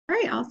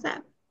right, all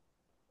set.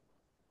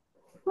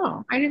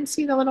 Oh, I didn't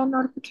see the little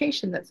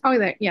notification that's, oh,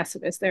 there, yes,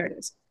 it is. There it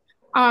is.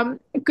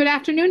 Good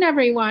afternoon,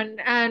 everyone,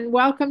 and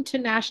welcome to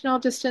National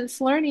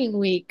Distance Learning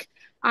Week.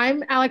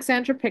 I'm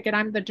Alexandra Pickett.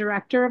 I'm the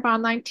Director of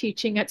Online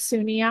Teaching at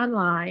SUNY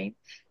Online,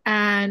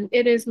 and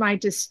it is my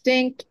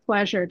distinct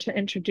pleasure to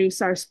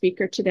introduce our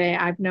speaker today.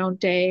 I've known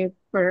Dave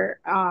for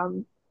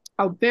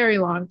a very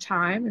long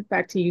time. In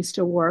fact, he used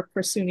to work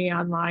for SUNY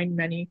Online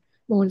many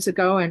moons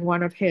ago, and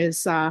one of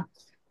his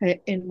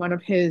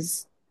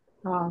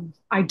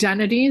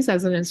identities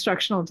as an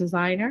instructional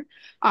designer.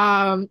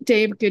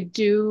 Dave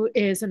Ghidiu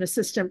is an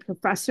assistant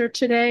professor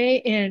today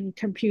in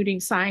computing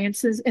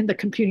sciences in the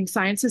computing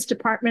sciences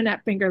department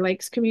at Finger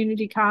Lakes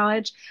Community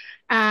College.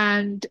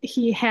 And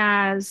he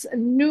has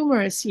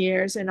numerous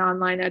years in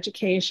online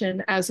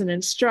education as an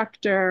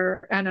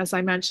instructor and, as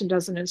I mentioned,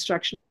 as an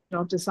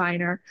instructional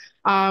designer.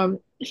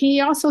 He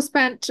also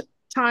spent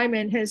time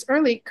in his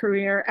early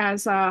career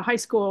as a high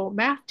school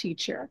math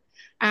teacher.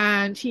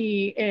 And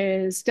he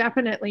is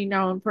definitely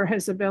known for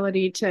his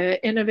ability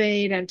to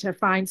innovate and to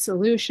find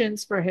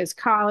solutions for his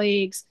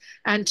colleagues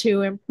and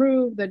to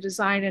improve the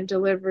design and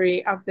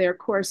delivery of their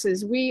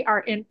courses. We are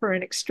in for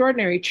an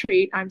extraordinary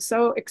treat. I'm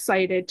so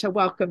excited to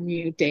welcome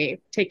you, Dave.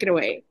 Take it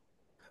away.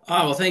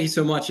 Well, thank you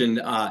so much.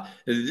 And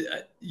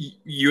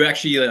you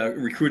actually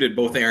recruited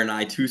both Aaron and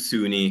I to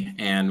SUNY,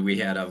 and we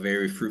had a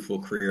very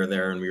fruitful career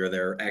there. And we were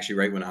there actually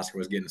right when Oscar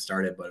was getting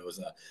started. But it was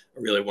a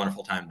really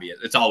wonderful time to be at.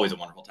 It's always a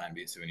wonderful time to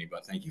be at SUNY.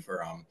 But thank you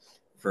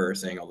for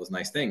saying all those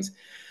nice things.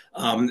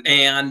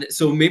 And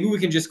so maybe we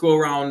can just go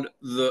around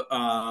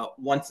the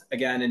once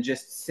again and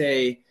just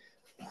say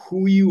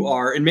who you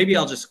are, and maybe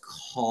I'll just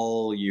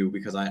call you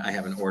because I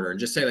have an order, and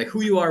just say like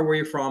who you are, where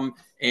you're from,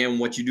 and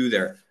what you do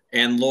there.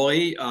 And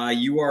Loy,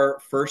 you are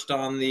first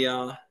on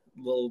the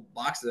little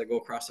boxes that go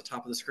across the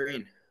top of the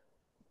screen.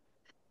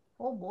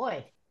 Oh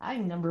boy,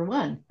 I'm number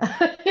one.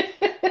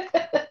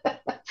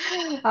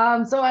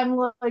 So I'm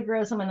Lloyd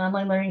Gross. I'm an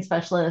online learning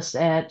specialist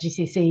at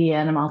GCC,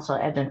 and I'm also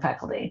adjunct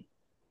faculty.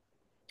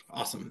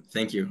 Awesome.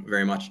 Thank you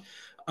very much.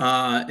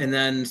 And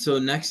then, so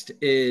next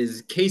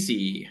is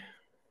Casey.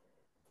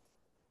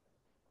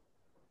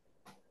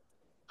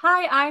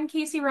 Hi, I'm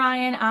Casey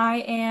Ryan. I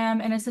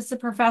am an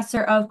assistant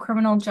professor of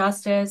criminal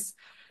justice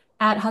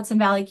at Hudson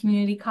Valley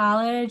Community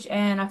College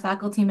and a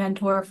faculty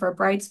mentor for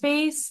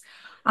Brightspace.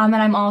 And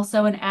I'm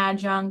also an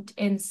adjunct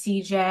in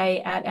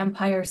CJ at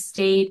Empire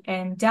State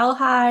and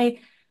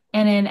Delhi,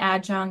 and an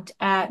adjunct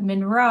at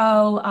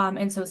Monroe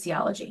in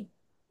sociology.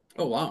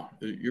 Oh, wow.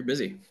 You're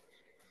busy.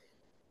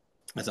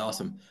 That's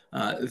awesome.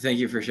 Thank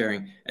you for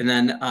sharing. And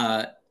then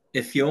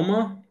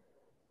Ifioma,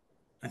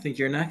 I think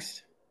you're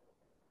next.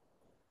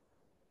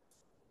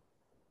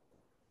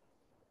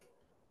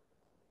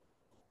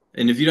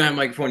 And if you don't have a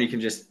microphone, you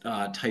can just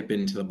type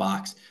into the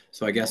box.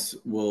 So I guess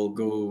we'll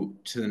go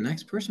to the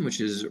next person,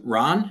 which is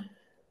Ron.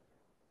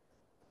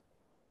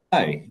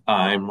 Hi,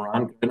 I'm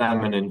Ron Good.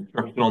 I'm an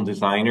instructional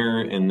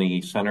designer in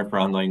the Center for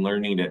Online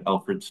Learning at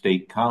Alfred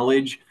State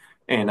College,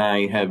 and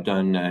I have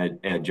done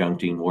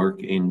adjuncting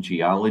work in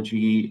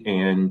geology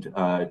and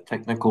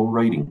technical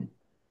writing.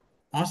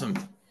 Awesome.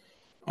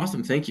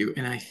 Awesome. Thank you.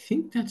 And I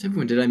think that's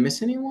everyone. Did I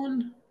miss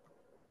anyone?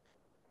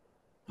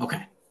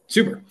 Okay.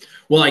 Super.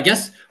 Well, I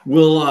guess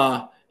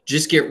we'll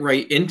just get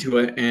right into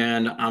it,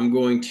 and I'm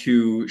going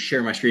to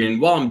share my screen. And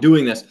while I'm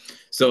doing this,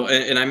 so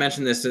and I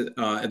mentioned this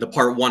at the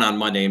part one on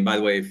Monday. And by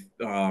the way,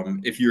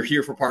 if you're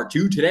here for part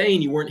two today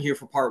and you weren't here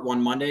for part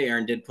one Monday,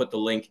 Aaron did put the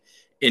link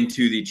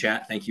into the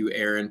chat. Thank you,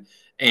 Aaron.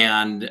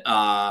 And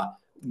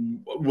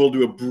we'll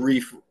do a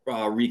brief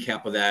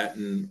recap of that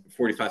in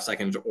 45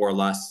 seconds or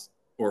less,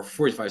 or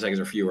 45 seconds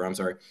or fewer. I'm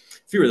sorry,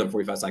 fewer than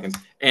 45 seconds.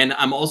 And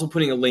I'm also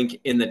putting a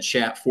link in the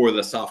chat for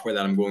the software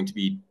that I'm going to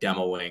be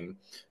demoing.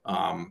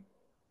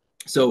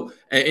 So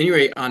at any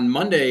rate, on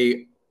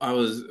Monday, I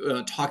was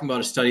talking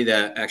about a study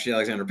that actually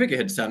Alexandra Pickett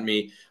had sent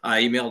me.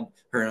 I emailed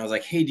her and I was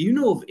like, hey, do you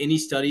know of any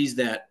studies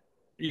that,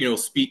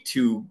 speak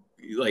to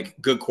like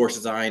good course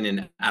design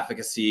and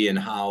efficacy and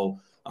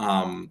how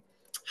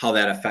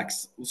that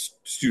affects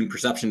student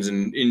perceptions?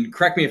 And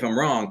correct me if I'm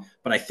wrong,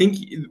 but I think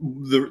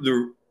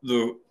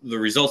the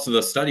results of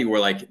the study were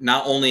like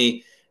not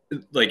only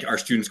like our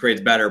students'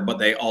 grades better, but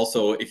they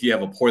also, if you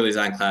have a poorly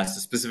designed class,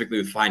 specifically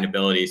with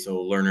findability, so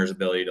learners'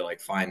 ability to like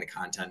find the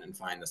content and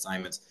find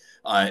assignments,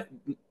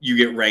 you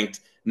get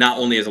ranked not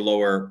only as a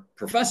lower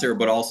professor,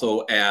 but also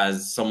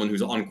as someone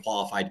who's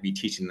unqualified to be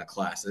teaching the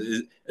class.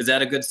 Is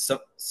that a good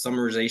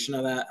summarization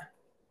of that?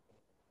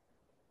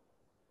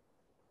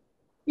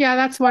 Yeah,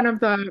 that's one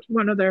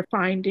of their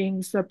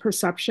findings, the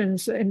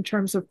perceptions in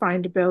terms of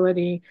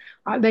findability.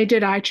 They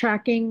did eye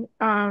tracking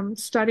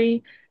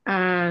study,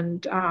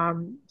 and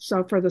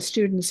so for the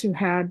students who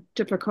had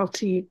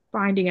difficulty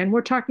finding, and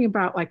we're talking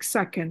about like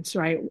seconds,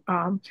 right?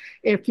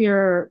 If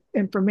your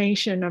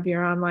information of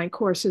your online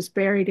course is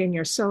buried in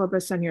your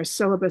syllabus and your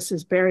syllabus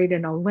is buried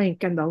in a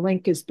link and the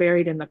link is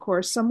buried in the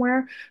course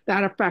somewhere,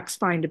 that affects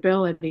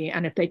findability.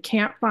 And if they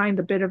can't find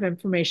the bit of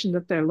information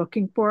that they're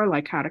looking for,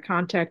 like how to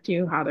contact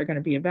you, how they're going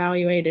to be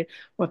evaluated,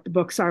 what the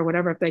books are,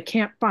 whatever, if they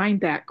can't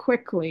find that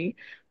quickly,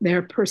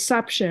 their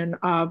perception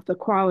of the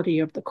quality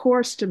of the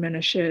course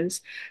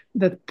diminishes.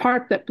 The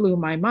part that blew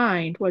my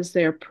mind was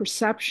their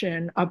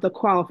perception of the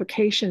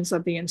qualifications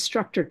of the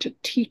instructor to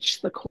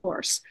teach the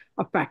course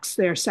affects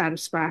their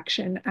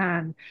satisfaction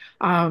and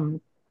goes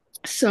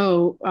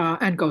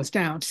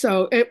down.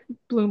 So it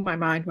blew my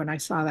mind when I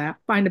saw that.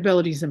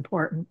 Findability is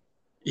important.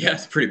 Yeah,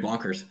 it's pretty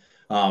bonkers.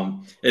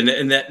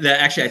 And that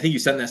actually, I think you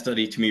sent that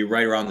study to me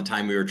right around the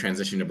time we were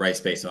transitioning to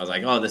Brightspace. So I was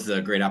like, oh, this is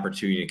a great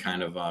opportunity to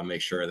kind of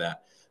make sure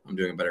that I'm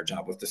doing a better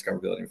job with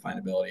discoverability and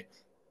findability.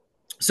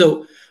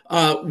 So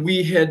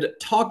we had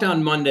talked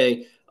on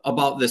Monday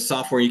about this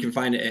software. You can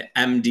find it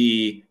at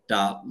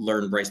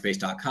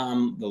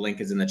md.learnbrightspace.com. The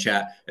link is in the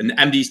chat. And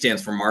MD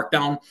stands for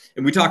Markdown.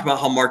 And we talked about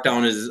how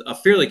Markdown is a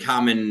fairly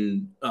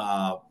common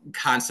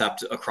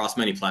concept across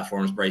many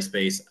platforms,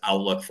 Brightspace,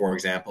 Outlook, for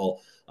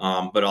example,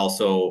 but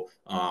also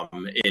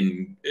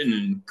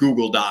in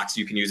Google Docs,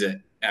 you can use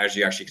it as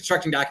you're actually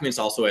constructing documents.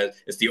 Also,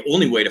 it's the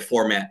only way to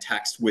format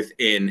text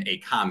within a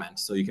comment.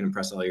 So you can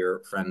impress all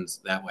your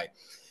friends that way.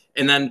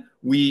 And then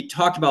we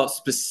talked about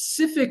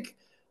specific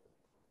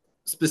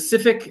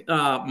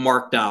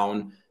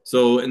markdown.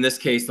 So in this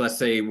case, let's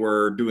say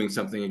we're doing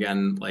something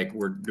again, like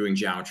we're doing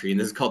geometry, and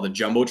this is called the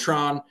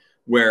Jumbotron,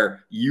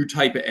 where you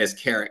type it as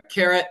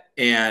caret,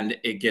 and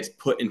it gets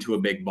put into a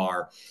big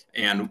bar.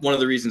 And one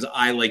of the reasons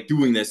I like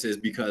doing this is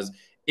because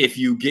if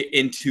you get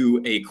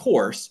into a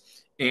course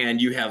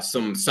and you have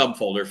some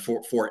subfolder,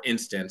 for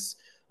instance,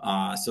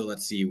 so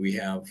let's see, we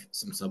have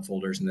some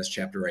subfolders in this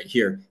chapter right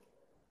here.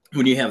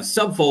 When you have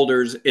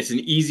subfolders, it's an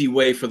easy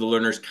way for the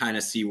learners kind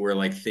of see where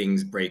like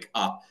things break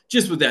up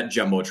just with that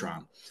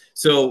Jumbotron.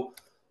 So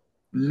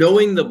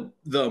knowing the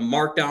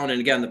markdown, and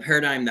again, the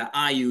paradigm that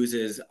I use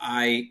is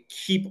I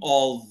keep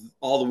all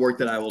the work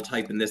that I will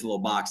type in this little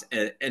box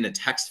in a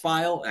text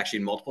file, actually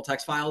in multiple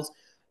text files,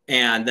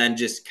 and then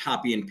just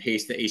copy and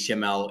paste the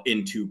HTML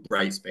into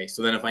Brightspace.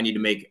 So then if I need to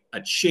make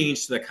a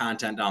change to the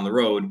content down the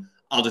road,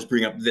 I'll just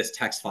bring up this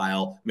text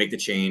file, make the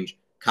change,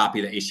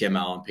 copy the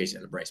HTML and paste it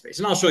into Brightspace.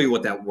 And I'll show you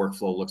what that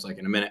workflow looks like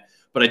in a minute.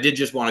 But I did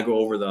just want to go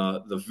over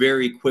the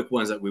very quick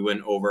ones that we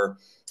went over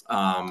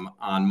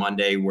on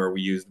Monday, where we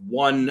used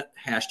one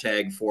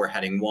hashtag for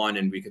heading 1,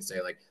 and we could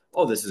say like,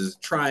 oh, this is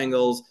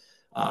triangles.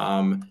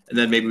 And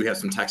then maybe we have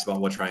some text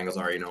about what triangles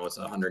are. You know, it's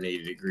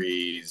 180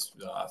 degrees,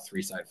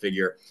 3-side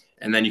figure.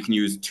 And then you can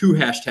use 2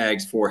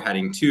 hashtags for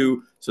heading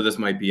 2. So this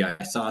might be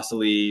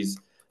isosceles.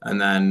 And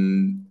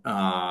then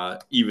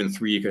even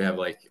 3, you could have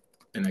like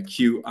an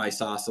acute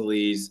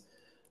isosceles.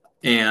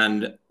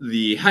 And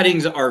the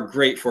headings are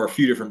great for a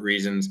few different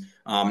reasons.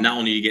 Not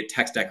only do you get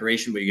text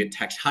decoration, but you get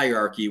text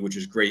hierarchy, which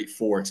is great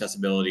for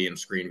accessibility and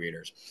screen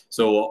readers.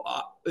 So,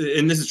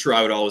 and this is true,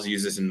 I would always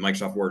use this in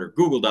Microsoft Word or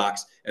Google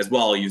Docs as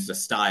well. I'll use the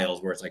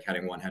styles where it's like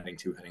heading 1, heading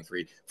 2, heading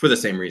 3 for the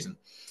same reason.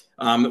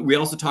 We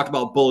also talked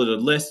about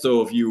bulleted lists.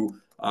 So if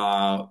you,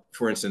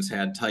 for instance,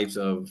 had types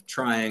of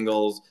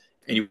triangles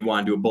and you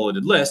want to do a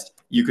bulleted list,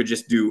 you could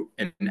just do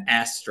an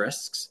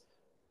asterisks.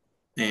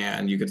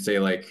 And you could say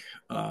like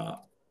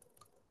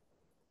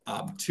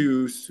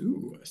obtuse.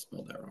 Ooh, I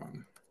spelled that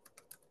wrong.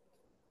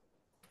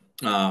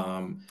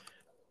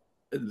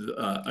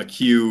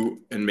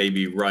 Acute and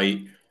maybe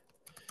right.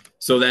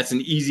 So that's an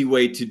easy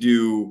way to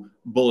do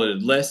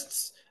bulleted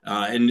lists.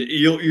 And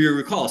you'll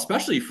recall,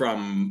 especially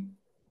from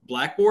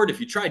Blackboard, if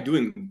you try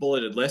doing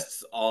bulleted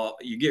lists,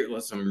 you get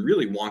some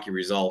really wonky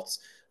results.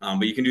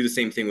 But you can do the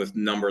same thing with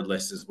numbered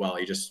lists as well.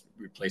 You just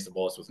replace the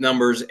bullets with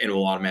numbers and it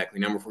will automatically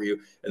number for you.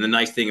 And the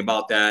nice thing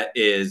about that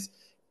is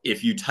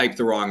if you type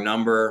the wrong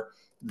number,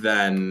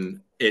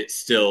 then it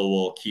still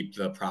will keep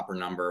the proper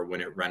number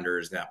when it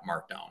renders that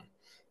markdown.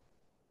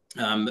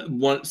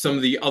 Some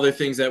of the other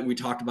things that we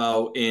talked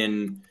about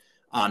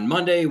on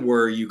Monday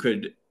were you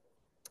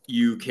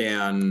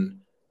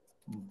can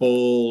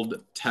bold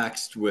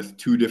text with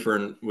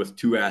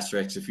 2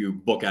 asterisks if you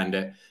bookend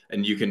it,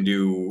 and you can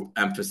do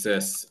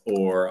emphasis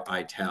or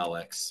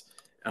italics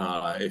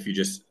if you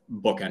just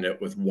bookend it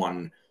with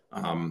 1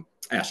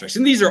 asterisk.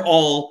 And these are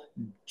all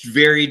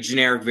very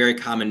generic, very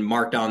common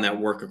markdown that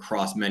work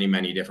across many,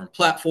 many different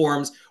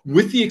platforms,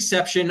 with the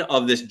exception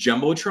of this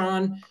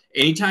Jumbotron.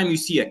 Anytime you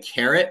see a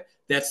caret,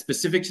 that's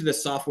specific to the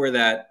software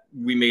that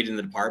we made in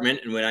the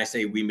department. And when I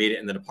say we made it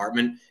in the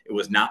department, it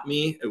was not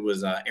me. It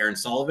was Aaron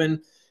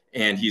Sullivan.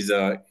 And he's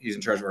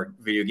in charge of our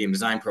video game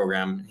design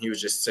program. He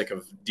was just sick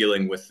of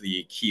dealing with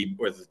the key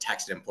or the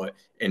text input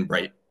in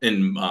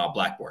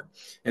Blackboard.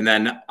 And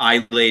then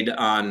I laid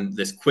on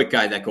this quick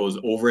guide that goes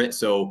over it.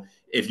 So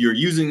if you're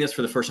using this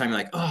for the first time, you're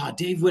like, oh,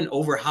 Dave went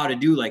over how to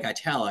do like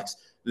italics.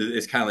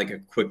 It's kind of like a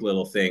quick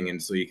little thing.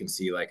 And so you can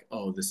see like,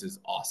 oh, this is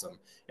awesome.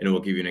 And it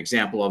will give you an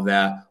example of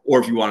that. Or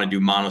if you want to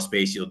do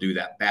monospace, you'll do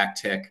that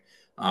backtick.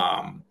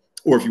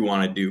 or if you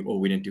want to do, oh,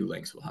 we didn't do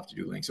links, we'll have to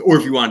do links. Or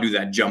if you want to do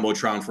that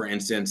Jumbotron, for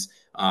instance,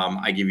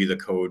 I give you the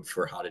code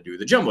for how to do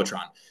the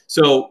Jumbotron.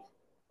 So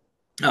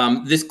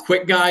this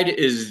quick guide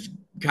is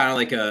kind of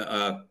like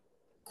a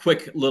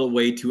quick little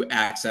way to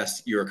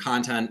access your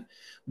content.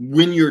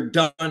 When you're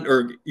done,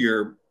 or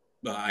your,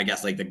 I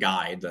guess like the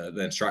guide,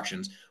 the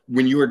instructions,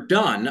 when you're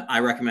done, I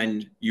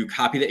recommend you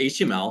copy the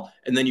HTML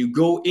and then you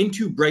go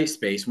into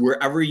Brightspace,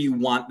 wherever you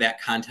want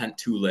that content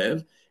to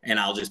live. And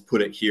I'll just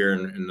put it here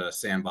in the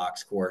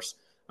sandbox course.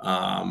 We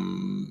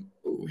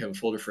have a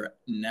folder for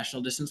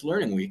National Distance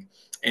Learning Week.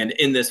 And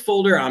in this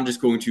folder, I'm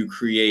just going to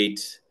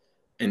create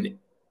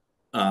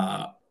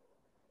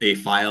a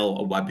file,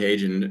 a web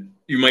page. And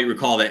you might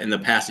recall that in the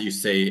past it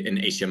used to say an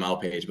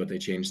HTML page, but they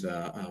changed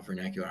the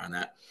vernacular on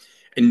that.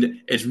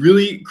 And it's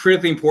really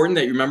critically important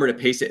that you remember to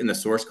paste it in the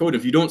source code.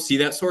 If you don't see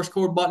that source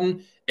code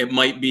button, it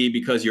might be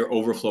because your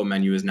overflow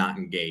menu is not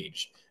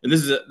engaged. And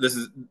this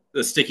is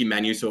a sticky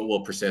menu, so it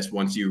will persist.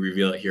 Once you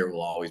reveal it here, it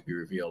will always be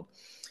revealed.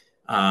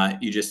 I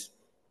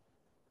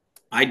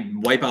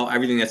wipe out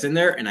everything that's in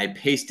there and I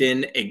paste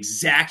in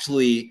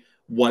exactly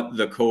what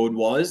the code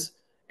was.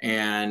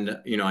 And,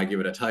 I give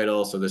it a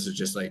title. So this is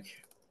just like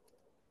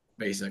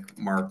basic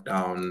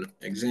markdown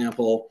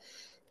example,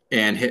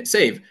 and hit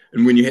save.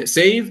 And when you hit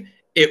save,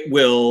 it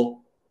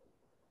will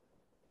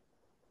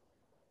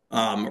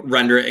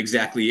render it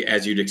exactly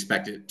as you'd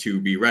expect it to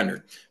be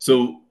rendered.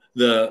 So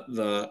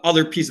the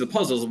other piece of the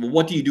puzzle is, well,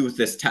 what do you do with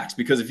this text?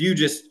 Because if you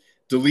just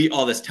delete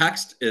all this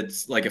text,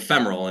 it's like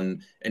ephemeral.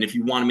 And if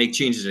you want to make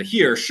changes to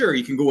here, sure,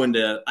 you can go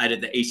into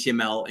edit the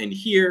HTML in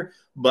here.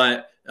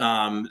 But,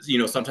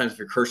 sometimes if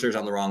your cursor is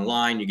on the wrong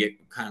line, you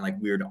get kind of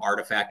like weird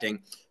artifacting.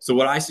 So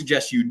what I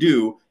suggest you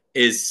do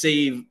is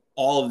save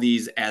all of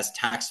these as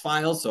text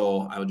files.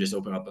 So I would just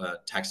open up a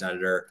text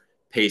editor,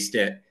 paste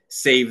it,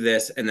 save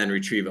this, and then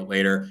retrieve it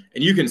later.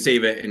 And you can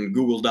save it in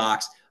Google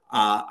Docs.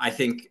 I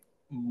think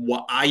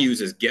what I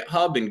use is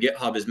GitHub, and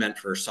GitHub is meant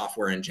for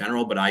software in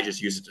general, but I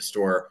just use it to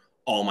store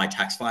all my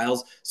text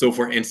files. So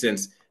for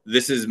instance,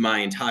 this is my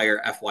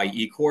entire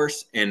FYE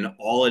course, and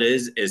all it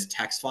is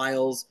text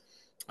files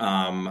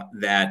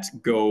that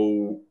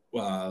go,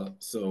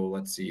 so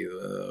let's see,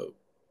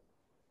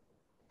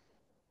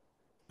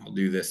 I'll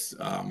do this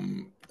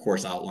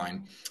course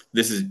outline.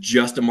 This is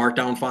just a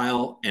markdown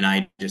file, and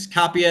I just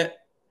copy it,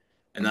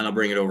 and then I'll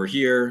bring it over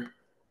here,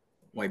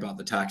 wipe out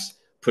the text,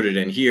 put it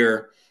in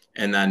here,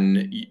 and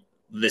then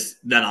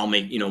I'll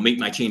make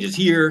my changes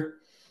here,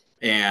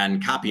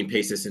 and copy and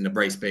paste this into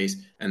Brightspace,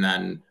 and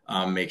then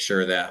make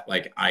sure that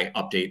I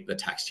update the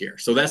text here.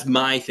 So that's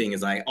my thing,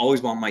 is I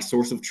always want my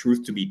source of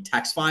truth to be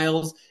text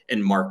files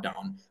and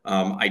markdown.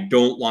 I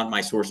don't want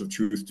my source of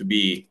truth to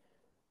be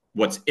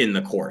what's in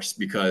the course,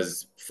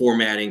 because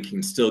formatting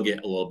can still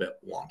get a little bit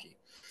wonky.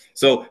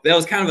 So that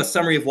was kind of a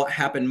summary of what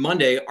happened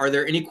Monday. Are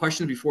there any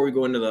questions before we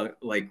go into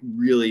the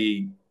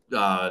really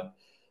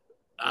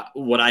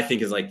what I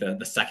think is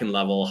the second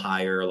level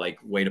higher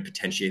way to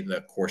potentiate the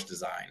course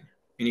design?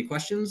 Any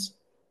questions?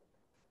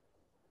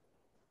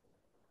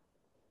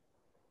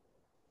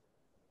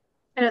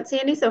 I don't see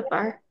any so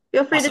far.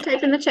 Feel free Awesome. to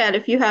type in the chat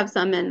if you have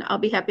some, and I'll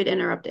be happy to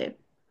interrupt Dave.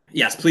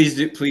 Yes, please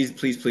do.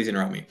 Please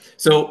interrupt me.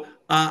 So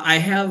I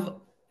have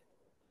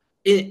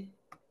it.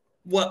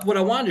 What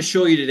I wanted to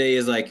show you today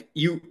is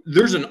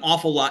there's an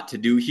awful lot to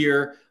do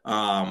here.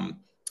 And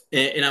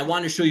I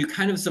wanted to show you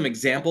kind of some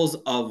examples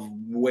of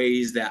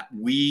ways that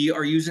we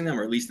are using them,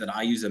 or at least that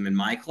I use them in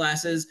my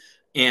classes.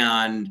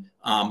 And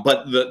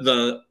but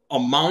the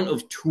amount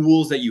of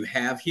tools that you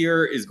have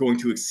here is going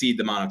to exceed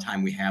the amount of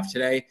time we have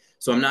today.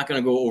 So I'm not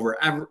going to go over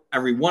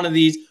every one of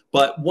these,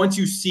 but once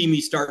you see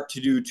me start to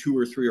do 2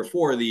 or 3 or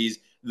 4 of these,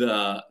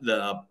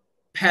 the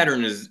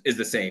pattern is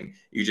the same.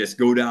 You just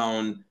go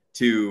down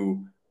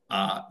to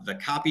the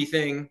copy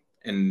thing,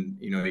 and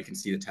you can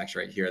see the text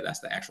right here.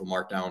 That's the actual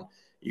markdown.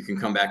 You can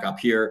come back up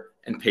here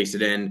and paste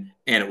it in,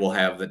 and it will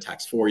have the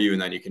text for you.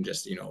 And then you can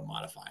just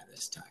modify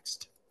this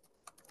text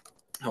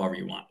however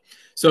you want.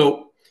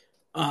 So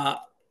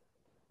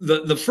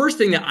the first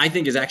thing that I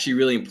think is actually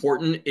really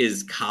important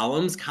is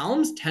columns.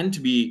 Columns tend to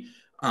be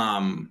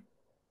a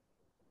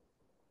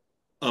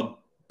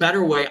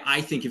better way,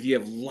 I think, if you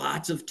have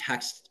lots of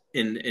text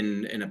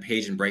in a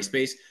page in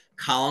Brightspace.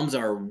 Columns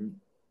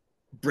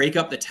break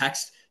up the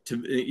text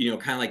to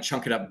kind of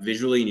chunk it up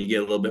visually, and you get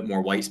a little bit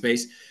more white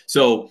space.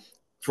 So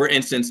for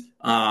instance,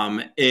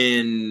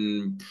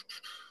 in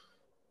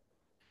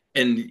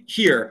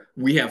here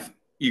we have,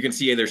 you can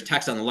see there's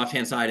text on the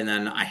left-hand side, and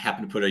then I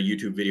happen to put a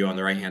YouTube video on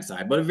the right-hand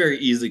side, but it very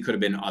easily could have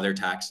been other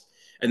text.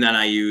 And then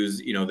I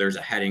use, there's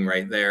a heading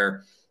right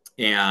there,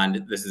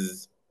 and this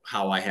is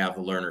how I have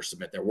the learner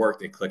submit their work.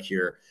 They click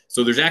here.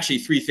 So there's actually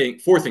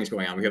 4 things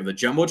going on. We have the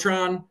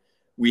Jumbotron,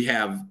 we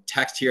have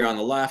text here on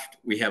the left,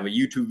 we have a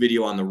YouTube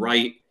video on the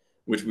right,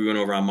 which we went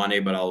over on Monday,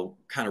 but I'll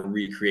kind of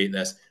recreate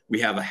this. We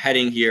have a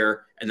heading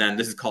here, and then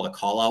this is called a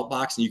call-out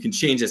box, and you can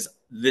change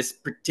this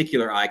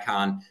particular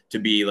icon to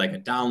be like a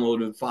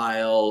downloaded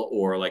file,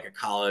 or like a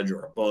college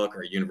or a book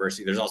or a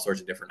university. There's all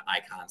sorts of different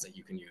icons that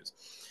you can use.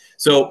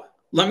 So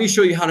let me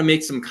show you how to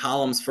make some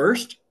columns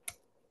first.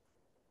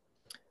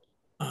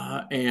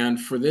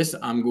 And for this,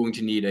 I'm going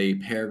to need a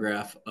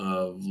paragraph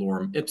of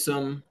lorem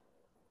ipsum.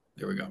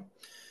 There we go.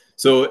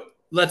 So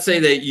let's say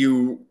that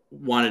you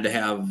wanted to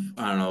have,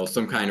 I don't know,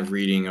 some kind of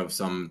reading of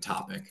some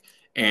topic,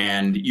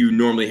 and you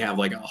normally have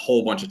like a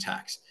whole bunch of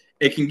text.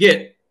 It can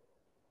get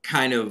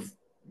kind of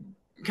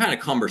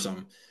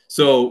cumbersome.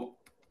 So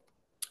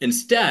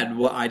instead,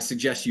 what I'd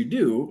suggest you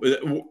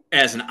do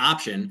as an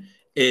option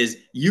is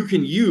you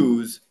can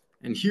use,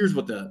 and here's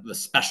what the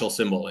special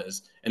symbol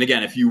is. And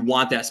again, if you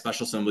want that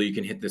special symbol, you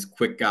can hit this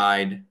quick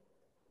guide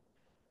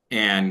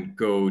and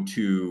go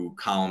to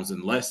columns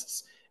and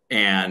lists.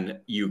 And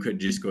you could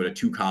just go to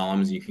 2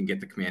 columns. You can get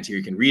the commands here.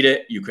 You can read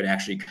it. You could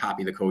actually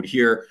copy the code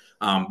here.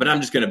 But I'm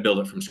just going to build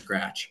it from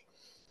scratch.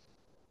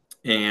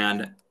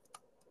 And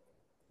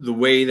the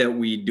way that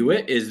we do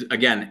it is,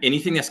 again,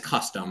 anything that's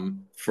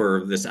custom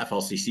for this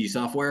FLCC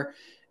software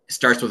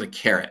starts with a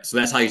caret. So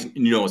that's how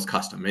you know it's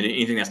custom. And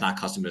anything that's not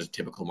custom is a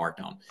typical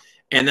markdown.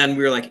 And then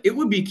we were like, it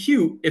would be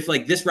cute if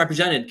like this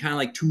represented kind of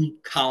like 2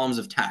 columns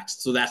of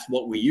text. So that's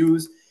what we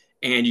use.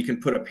 And you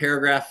can put a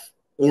paragraph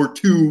or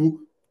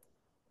 2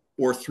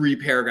 or 3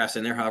 paragraphs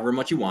in there, however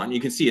much you want. You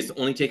can see it's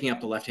only taking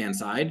up the left-hand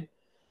side.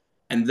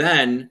 And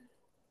then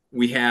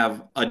we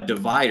have a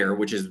divider,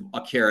 which is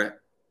a caret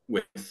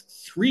with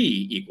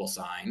 3 equal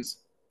signs.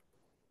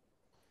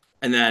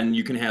 And then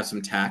you can have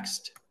some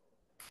text.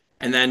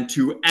 And then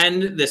to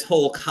end this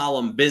whole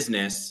column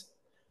business,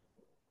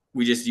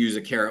 we just use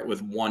a caret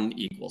with 1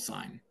 equal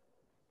sign.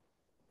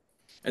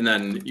 And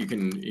then you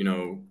can,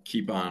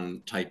 keep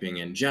on typing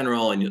in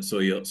general. And so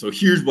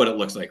here's what it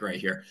looks like right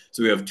here.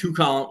 So we have two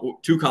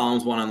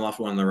columns, one on the left,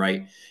 one on the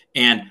right.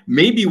 And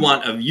maybe you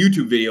want a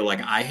YouTube video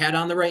like I had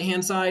on the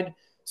right-hand side.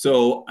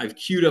 So I've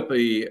queued up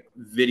a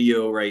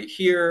video right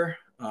here.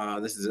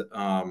 This is,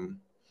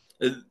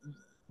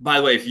 by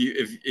the way,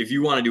 if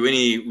you want to do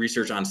any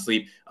research on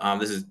sleep,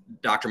 this is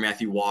Dr.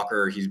 Matthew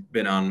Walker. He's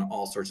been on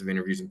all sorts of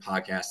interviews and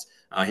podcasts.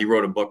 He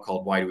wrote a book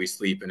called Why Do We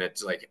Sleep? And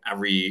it's like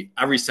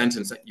every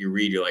sentence that you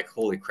read, you're like,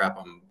 holy crap,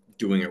 I'm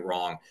doing it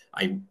wrong.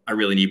 I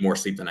really need more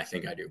sleep than I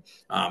think I do.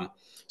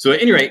 So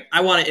at any rate,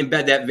 I want to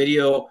embed that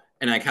video,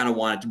 and I kind of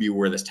want it to be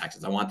where this text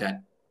is. I want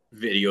that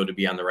video to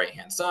be on the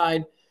right-hand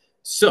side.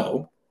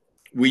 So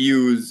we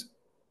use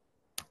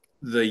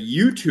the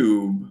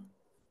YouTube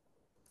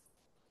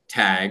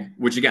tag,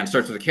 which again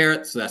starts with a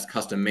caret, so that's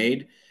custom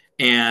made.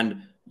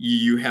 And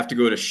you have to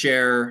go to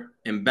share,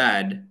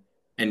 embed,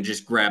 and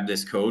just grab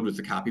this code with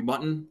the copy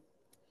button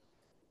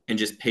and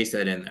just paste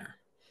that in there.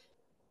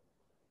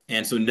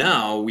 And so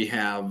now we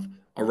have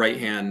a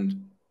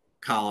right-hand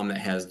column that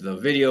has the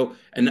video.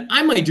 And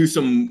I might do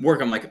some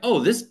work. I'm like, oh,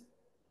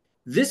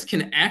 this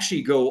can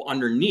actually go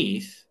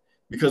underneath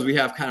because we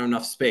have kind of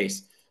enough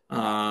space.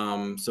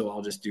 So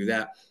I'll just do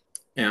that.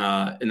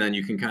 And then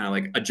you can kind of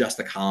like adjust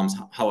the columns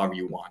however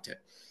you want it.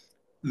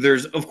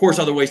 There's, of course,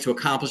 other ways to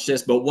accomplish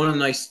this, but one of the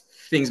nice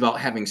things about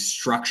having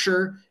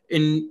structure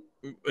and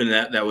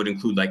that would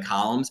include like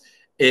columns,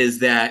 is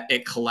that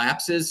it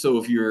collapses. So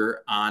if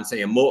you're on,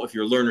 say, if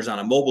your learner's on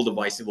a mobile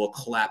device, it will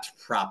collapse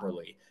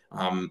properly,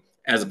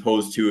 as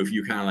opposed to if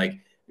you kind of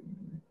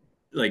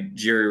like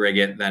jerry rig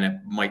it, then it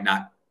might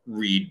not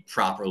read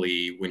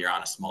properly when you're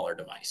on a smaller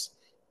device.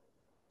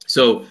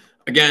 So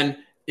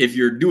again, if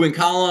you're doing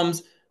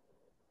columns,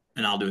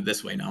 and I'll do it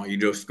this way now. You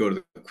just go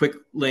to the quick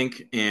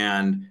link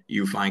and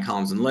you find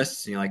columns and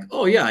lists. And you're like,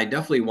 oh, yeah, I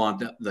definitely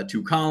want the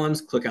 2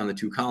 columns. Click on the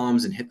 2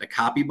 columns and hit the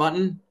copy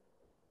button.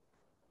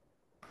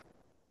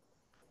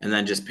 And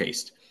then just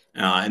paste.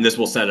 And this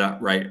will set it up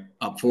right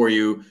up for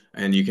you.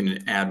 And you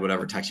can add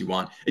whatever text you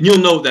want. And you'll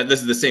note that this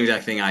is the same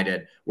exact thing I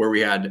did, where we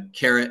had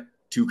caret,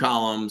 2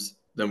 columns.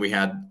 Then we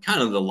had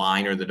kind of the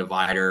line or the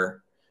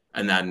divider.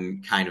 And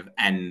then kind of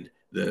end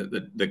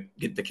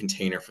the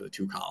container for the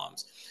 2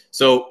 columns.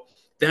 So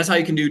that's how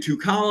you can do 2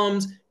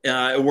 columns.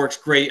 It works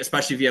great,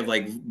 especially if you have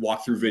like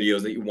walkthrough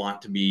videos that you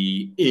want to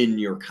be in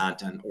your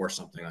content or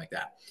something like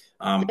that.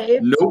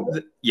 Dave?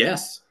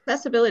 Yes.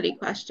 Accessibility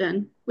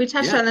question. We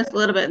touched on this a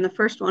little bit in the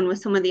first one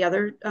with some of the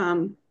other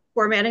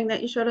formatting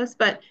that you showed us,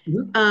 but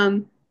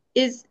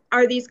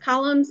are these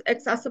columns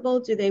accessible?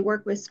 Do they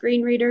work with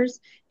screen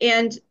readers?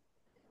 And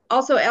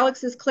also,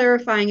 Alex is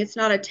clarifying it's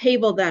not a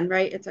table then,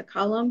 right? It's a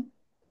column?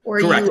 Or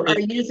Correct. You are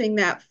using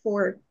that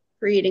for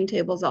creating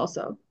tables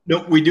also?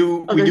 No, we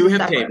do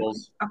have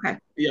tables. Okay.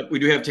 Yeah, we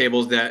do have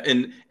tables that,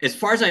 and as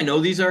far as I know,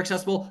 these are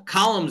accessible.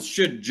 Columns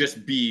should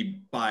just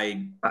be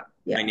by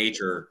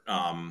nature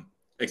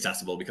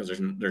accessible because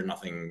there's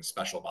nothing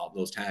special about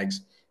those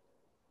tags.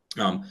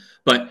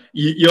 But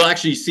you'll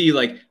actually see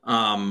like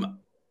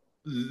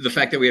the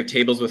fact that we have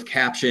tables with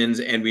captions,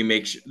 and we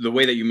make the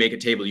way that you make a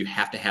table, you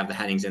have to have the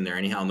headings in there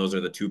anyhow. And those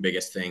are the 2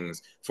 biggest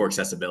things for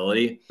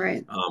accessibility,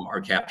 right? Are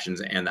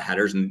captions and the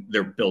headers, and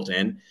they're built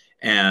in.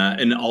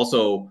 And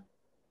also,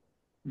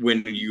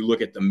 when you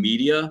look at the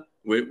media,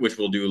 which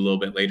we'll do a little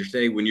bit later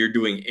today, when you're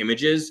doing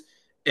images,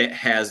 it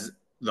has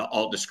the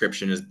alt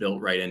description is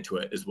built right into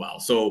it as well.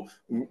 So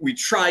we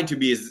tried to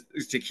be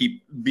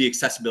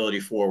accessibility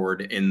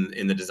forward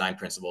in the design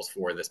principles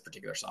for this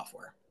particular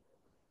software.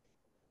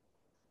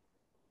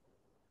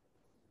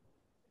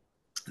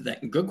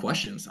 Good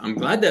questions. I'm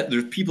glad that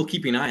there's people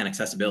keeping an eye on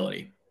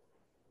accessibility.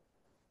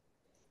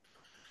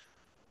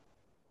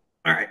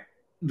 All right.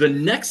 The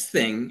next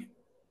thing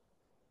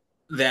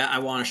that I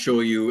want to show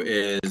you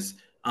is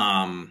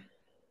I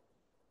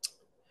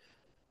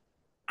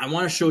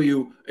want to show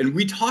you, and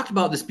we talked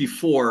about this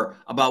before,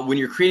 about when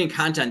you're creating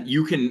content,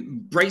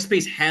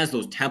 Brightspace has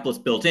those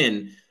templates built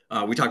in.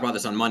 We talked about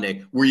this on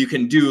Monday, where you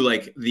can do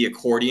like the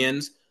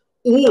accordions,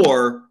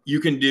 or you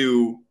can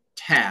do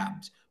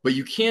tabs, but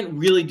you can't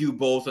really do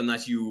both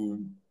unless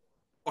you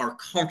are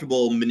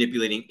comfortable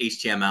manipulating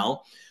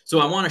HTML. So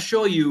I want to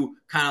show you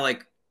kind of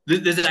like,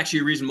 this is actually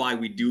a reason why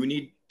we do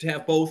need to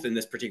have both in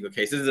this particular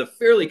case. This is a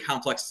fairly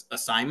complex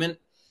assignment,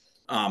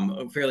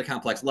 a fairly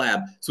complex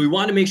lab. So we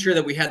wanted to make sure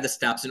that we had the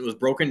steps and it was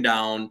broken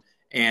down,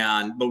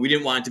 but we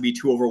didn't want it to be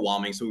too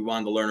overwhelming. So we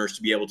wanted the learners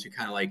to be able to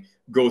kind of like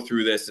go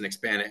through this and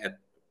expand it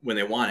when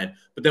they wanted.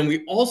 But then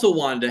we also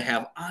wanted to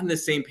have on the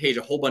same page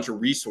a whole bunch of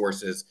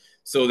resources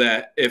so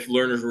that if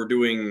learners were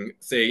doing,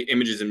 say,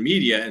 images and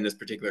media in this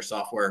particular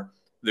software,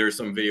 there's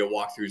some video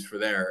walkthroughs for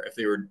there. If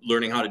they were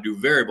learning how to do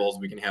variables,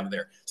 we can have it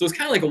there. So it's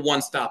kind of like a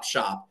one-stop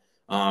shop.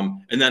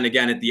 And then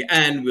again, at the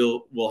end,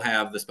 we'll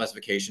have the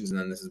specifications, and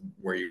then this is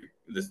where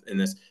in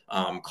this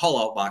call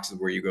out box is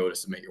where you go to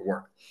submit your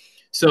work.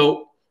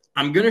 So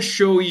I'm going to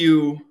show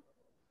you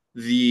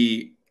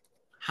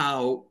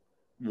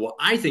what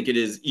I think it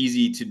is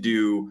easy to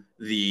do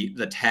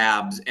the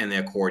tabs and the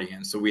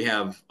accordion. So we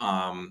have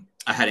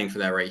a heading for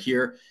that right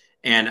here,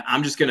 and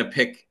I'm just going to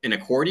pick an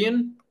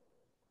accordion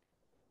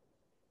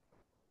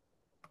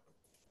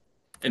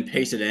and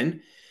paste it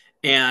in.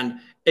 And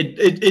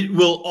it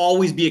will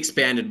always be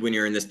expanded when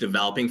you're in this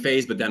developing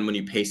phase, but then when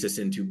you paste this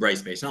into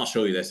Brightspace, and I'll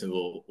show you this, it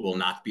will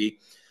not be.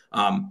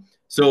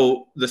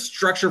 So the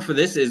structure for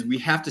this is we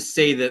have to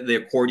say that the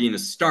accordion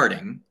is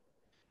starting,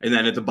 and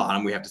then at the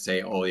bottom we have to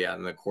say, oh yeah,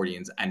 and the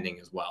accordion's ending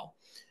as well.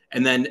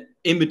 And then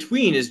in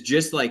between is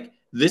just like,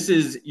 this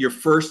is your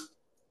first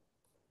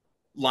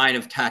line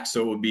of text,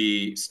 so it would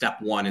be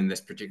step 1 in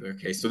this particular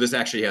case. So this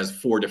actually has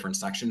 4 different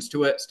sections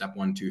to it, step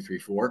 1, 2, 3,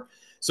 4.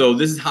 So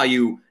this is how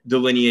you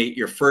delineate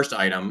your first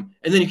item,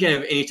 and then you can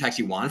have any text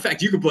you want. In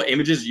fact, you could put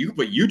images, you could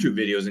put YouTube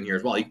videos in here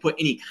as well. You can put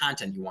any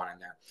content you want in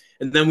there.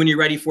 And then when you're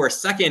ready for a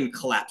second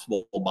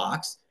collapsible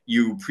box,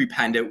 you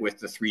prepend it with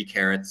the 3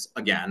 carets.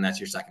 Again, that's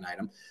your second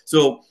item.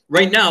 So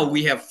right now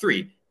we have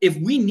 3. If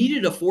we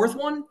needed a 4th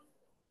one,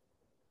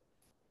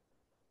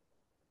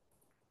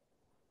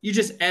 you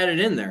just add it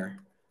in there.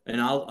 And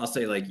I'll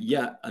say like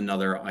yet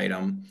another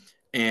item,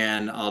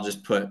 and I'll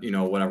just put,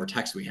 whatever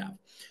text we have.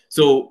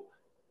 So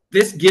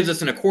this gives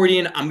us an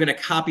accordion. I'm going to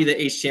copy the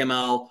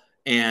HTML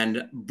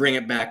and bring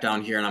it back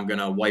down here, and I'm going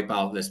to wipe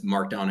out this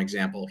markdown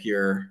example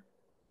here.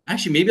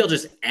 Actually, maybe I'll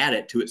just add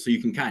it to it so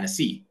you can kind of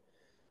see.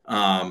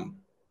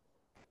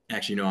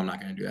 Actually, no, I'm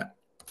not going to do that.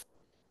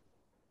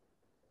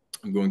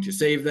 I'm going to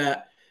save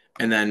that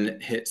and then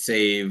hit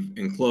save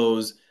and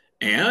close.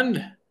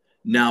 And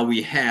now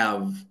we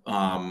have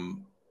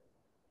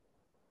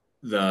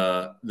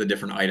the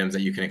different items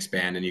that you can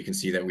expand, and you can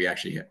see that we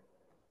actually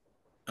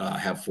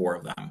have 4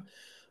 of them.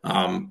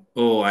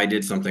 Oh, I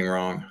did something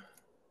wrong.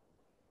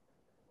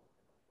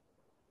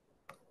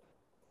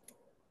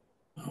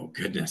 Oh,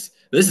 goodness.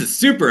 This is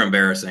super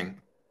embarrassing.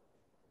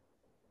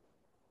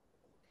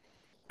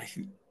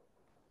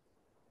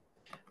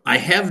 I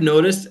have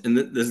noticed, and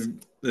this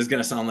is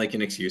going to sound like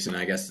an excuse, and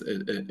I guess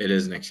it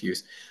is an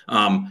excuse,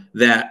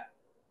 that,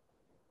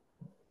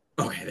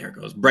 okay, there it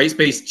goes.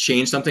 Brightspace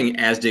changed something,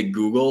 as did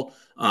Google.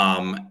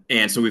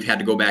 And so we've had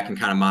to go back and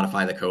kind of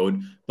modify the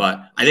code.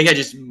 But I think I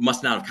just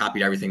must not have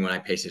copied everything when I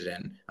pasted it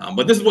in.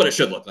 But this is what it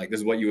should look like. This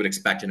is what you would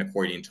expect an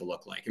accordion to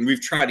look like. And we've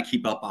tried to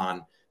keep up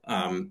on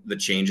the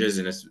changes,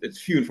 and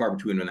it's few and far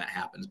between when that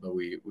happens, but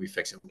we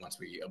fix it once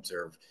we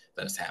observe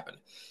that it's happened.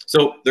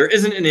 So there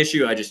isn't an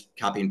issue. I just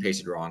copy and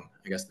pasted wrong.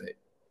 I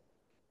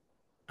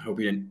hope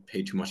you didn't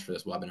pay too much for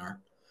this webinar.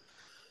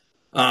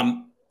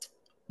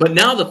 But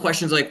now the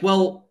question's like,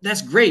 well,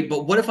 that's great,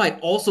 but what if I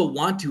also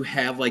want to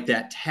have like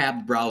that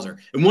tabbed browser?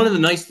 And one of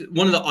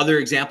the other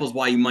examples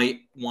why you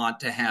might want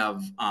to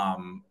have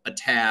a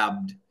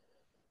tabbed,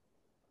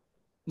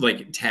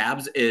 like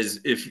tabs,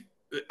 is if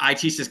I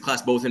teach this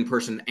class both in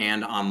person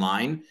and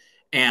online.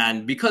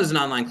 And because it's an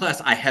online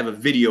class, I have a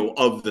video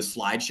of the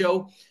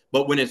slideshow.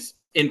 But when it's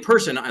in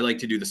person, I like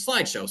to do the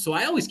slideshow. So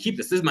I always keep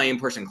this. This is my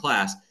in-person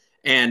class.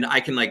 And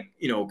I can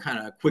kind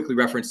of quickly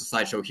reference the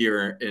slideshow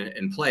here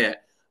and play it.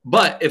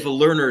 But if a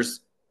learner's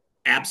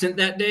absent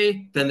that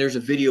day, then there's a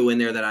video in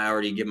there that I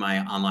already give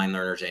my online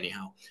learners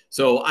anyhow.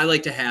 So I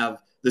like to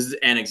have, this is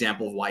an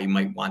example of why you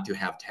might want to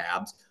have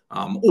tabs.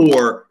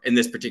 Or in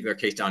this particular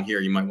case down here,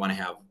 you might want to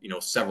have,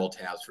 several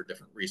tabs for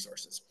different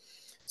resources.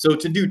 So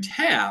to do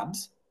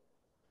tabs,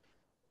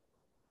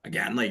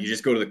 again, you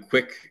just go to the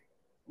quick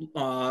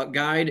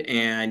guide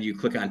and you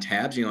click on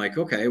tabs. And you're like,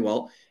 okay,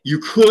 well, you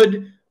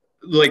could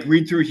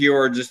read through here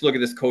or just look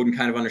at this code and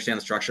kind of understand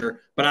the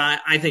structure. But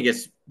I think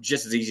it's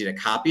just as easy to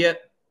copy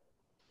it.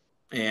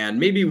 And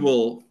maybe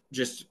we'll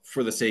just,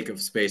 for the sake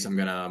of space, I'm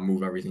going to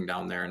move everything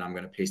down there and I'm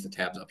going to paste the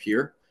tabs up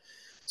here.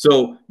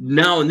 So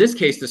now in this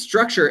case, the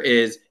structure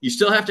is you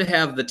still have to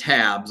have the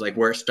tabs, like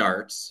where it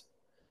starts,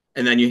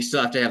 and then you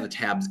still have to have the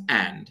tabs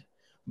end.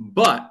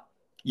 But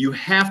you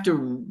have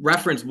to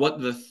reference what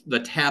the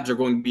tabs are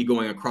going to be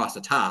going across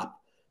the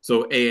top.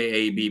 So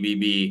AAA,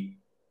 BBB,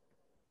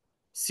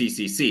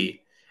 CCC.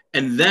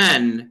 And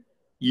then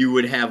you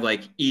would have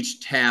like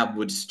each tab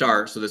would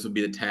start. So this would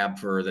be the tab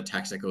for the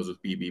text that goes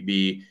with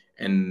BBB,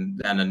 and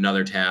then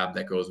another tab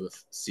that goes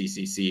with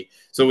CCC.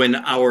 So in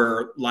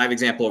our live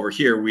example over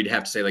here, we'd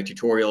have to say like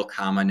tutorial,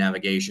 comma,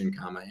 navigation,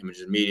 comma,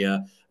 images and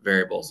media,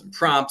 variables and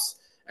prompts,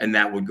 and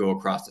that would go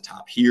across the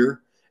top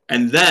here.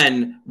 And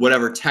then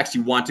whatever text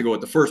you want to go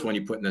with the first one,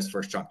 you put in this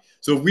first chunk.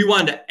 So if we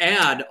wanted to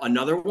add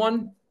another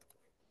one,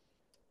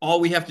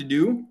 all we have to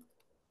do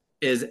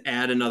is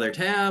add another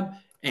tab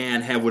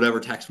and have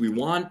whatever text we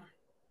want.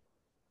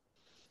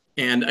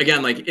 And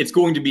again, like it's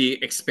going to be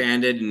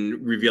expanded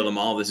and reveal them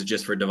all. This is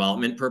just for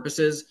development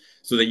purposes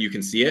so that you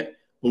can see it.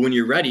 But when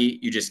you're ready,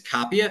 you just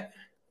copy it,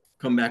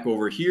 come back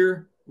over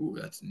here. Ooh,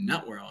 that's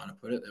not where I want to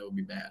put it. That would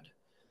be bad.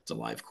 It's a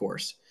live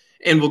course.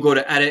 And we'll go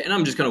to edit, and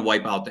I'm just going to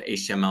wipe out the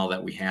HTML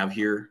that we have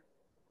here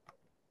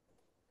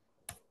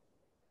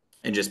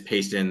and just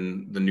paste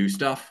in the new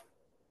stuff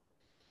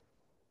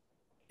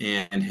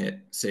and hit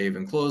save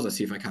and close. Let's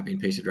see if I copy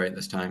and pasted right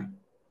this time.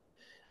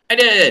 I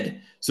did.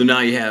 So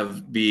now you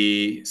have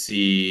B,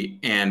 C,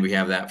 and we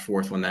have that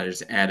fourth one that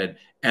is added,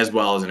 as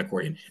well as an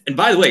accordion. And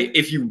by the way,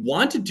 if you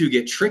wanted to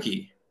get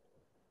tricky,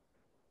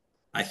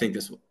 I think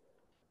this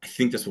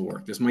will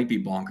work. This might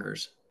be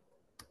bonkers.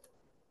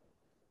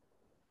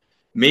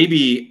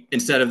 Maybe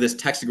instead of this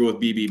text to go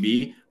with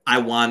BBB, I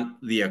want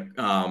the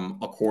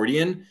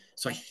accordion.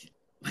 So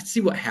let's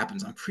see what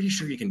happens. I'm pretty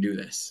sure you can do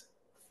this.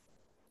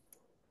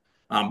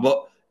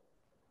 But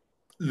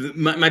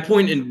my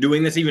point in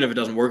doing this, even if it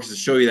doesn't work, is to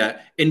show you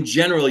that in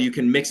general, you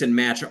can mix and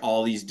match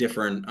all these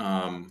different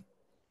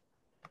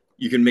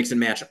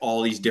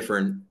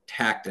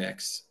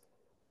tactics.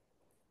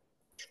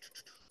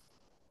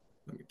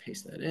 Let me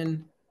paste that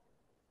in.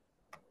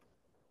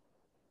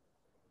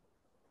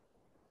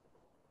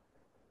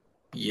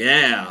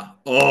 Yeah.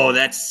 Oh,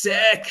 that's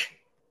sick.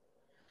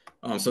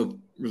 I'm so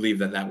relieved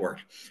that that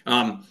worked.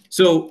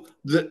 So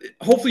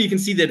hopefully you can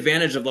see the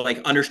advantage of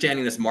like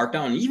understanding this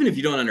markdown. And even if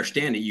you don't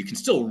understand it, you can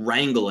still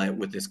wrangle it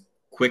with this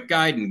quick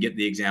guide and get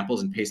the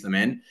examples and paste them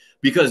in.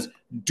 Because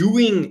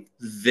doing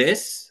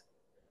this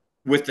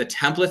with the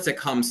templates that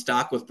come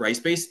stock with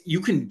Brightspace, you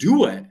can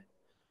do it,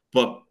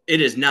 but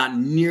it is not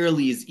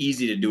nearly as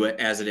easy to do it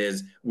as it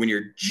is when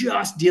you're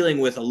just dealing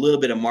with a little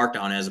bit of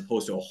markdown as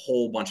opposed to a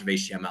whole bunch of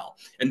HTML.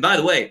 And by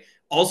the way,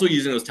 also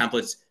using those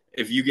templates,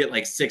 if you get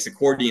like 6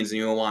 accordions and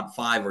you want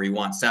 5 or you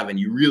want 7,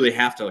 you really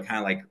have to kind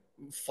of like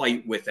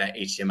fight with that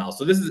HTML.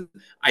 So this is,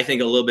 I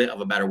think, a little bit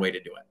of a better way to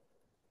do it.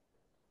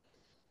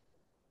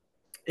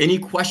 Any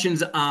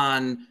questions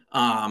on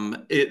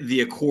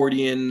the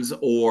accordions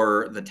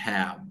or the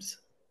tabs?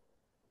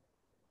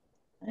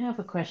 I have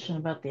a question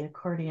about the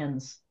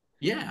accordions.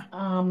 Yeah.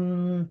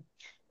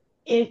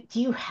 Do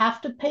you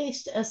have to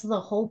paste as the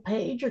whole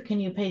page, or can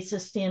you paste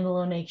as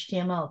standalone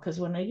HTML? Because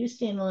when I do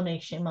standalone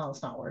HTML,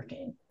 it's not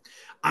working.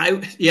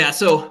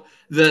 So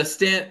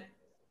the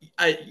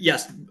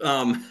yes,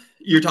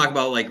 you're talking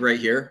about like right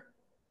here.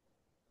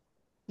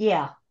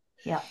 Yeah.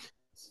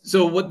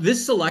 So what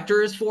this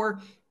selector is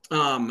for,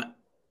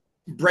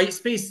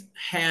 Brightspace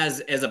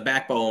has as a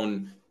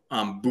backbone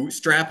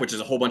Bootstrap, which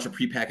is a whole bunch of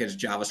prepackaged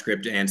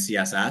JavaScript and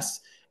CSS.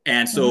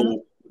 And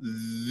so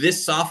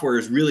this software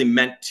is really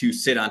meant to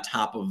sit on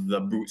top of the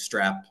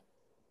Bootstrap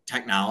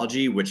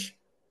technology, which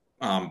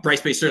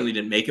Brightspace certainly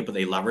didn't make it, but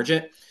they leverage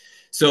it.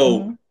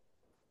 So,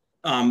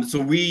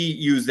 so we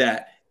use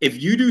that. If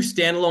you do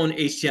standalone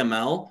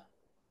HTML,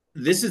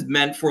 this is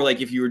meant for like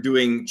if you were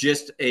doing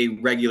just a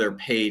regular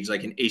page,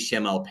 like an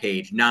HTML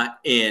page, not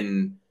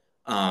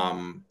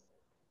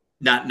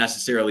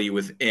necessarily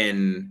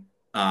within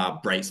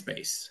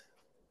Brightspace.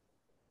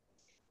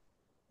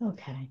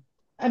 Okay.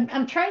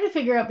 I'm trying to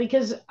figure out,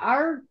 because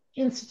our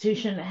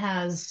institution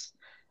has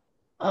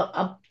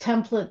a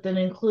template that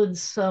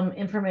includes some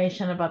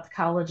information about the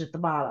college at the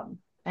bottom.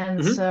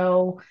 And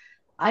so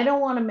I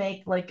don't want to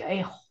make like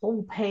a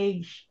whole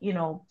page,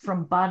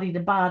 from body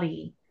to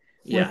body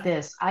with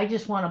this. I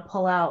just want to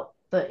pull out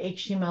the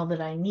HTML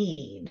that I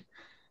need.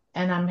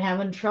 And I'm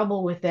having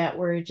trouble with that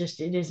where it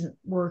isn't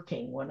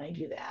working when I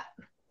do that.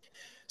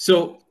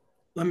 So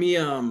let me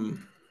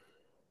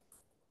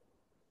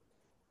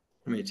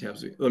how many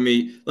tabs? Let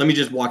me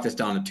just walk this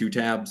down to 2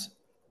 tabs.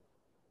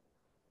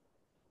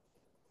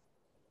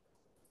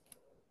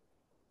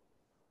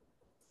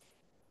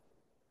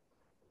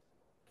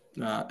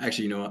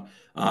 Actually, you know what?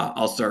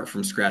 I'll start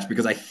from scratch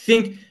because I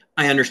think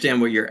I understand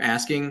what you're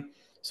asking.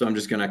 So I'm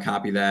just going to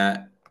copy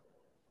that.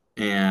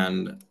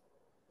 And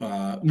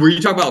were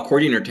you talking about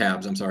accordion or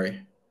tabs? I'm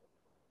sorry.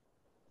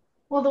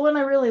 Well, the one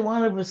I really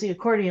wanted was the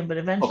accordion, but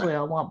eventually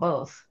I'll want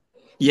both.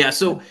 Yeah.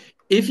 So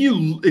if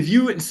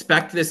you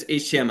inspect this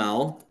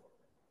HTML,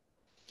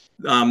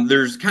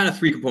 there's kind of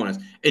 3 components,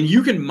 and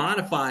you can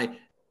modify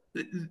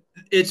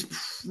It's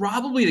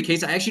probably the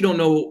case. I actually don't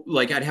know.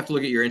 Like, I'd have to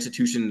look at your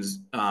institution's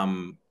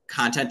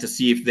content to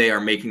see if they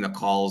are making the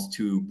calls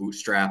to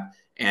Bootstrap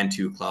and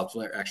to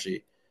Cloudflare.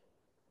 Actually,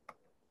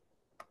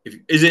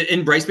 is it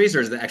in Brightspace or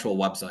is it the actual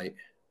website?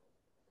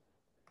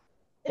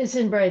 It's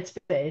in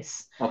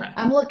Brightspace. Okay.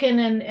 I'm looking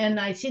and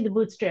I see the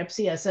Bootstrap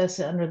CSS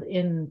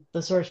in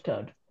the source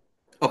code.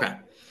 Okay.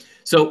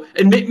 So,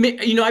 and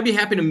I'd be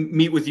happy to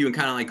meet with you and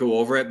kind of like go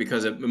over it,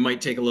 because it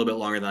might take a little bit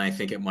longer than I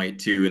think it might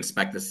to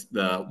inspect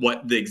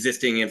the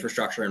existing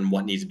infrastructure and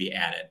what needs to be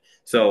added.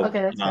 So,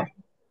 okay, that's fair.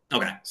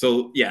 Okay.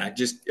 So yeah,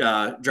 just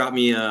drop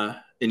me an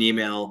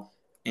email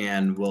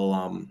and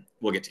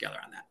we'll get together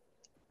on that.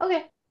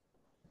 Okay.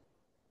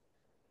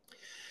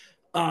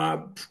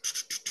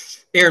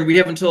 Aaron, we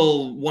have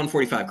until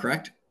 1:45,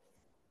 correct?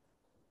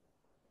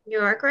 You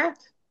are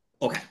correct.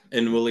 Okay,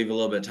 and we'll leave a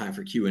little bit of time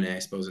for Q&A, I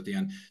suppose, at the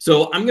end.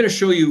 So I'm going to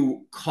show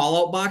you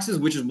call-out boxes,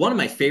 which is one of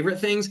my favorite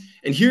things.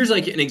 And here's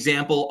like an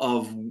example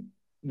of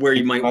where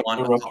you might want to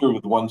interrupt you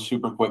with one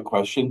super quick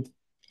question.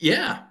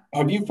 Yeah.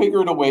 Have you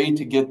figured a way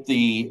to get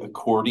the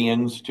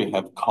accordions to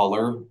have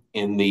color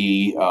in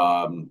the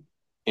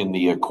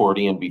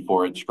accordion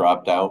before it's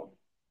dropped out?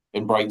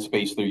 In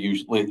Brightspace, they're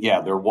usually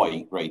they're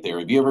white right there.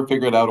 Have you ever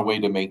figured out a way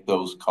to make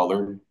those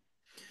colored?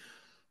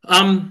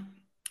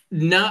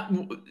 Not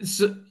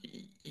so,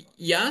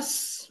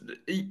 yes,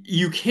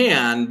 you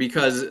can,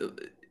 because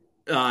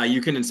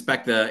you can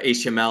inspect the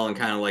HTML and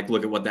kind of like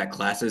look at what that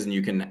class is, and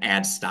you can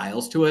add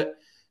styles to it.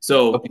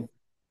 So, Okay.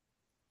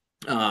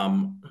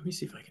 Let me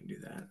see if I can do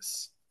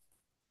this.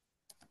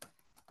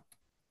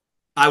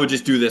 I would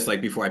just do this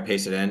like before I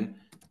paste it in.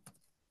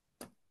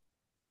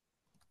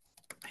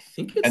 I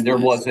think it's And there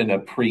wasn't a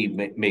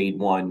pre-made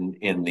one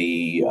in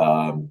the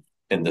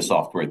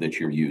software that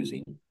you're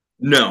using.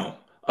 No.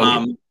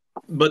 Okay.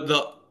 But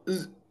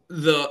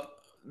the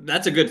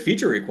that's a good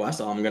feature request.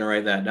 So I'm going to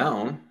write that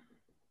down.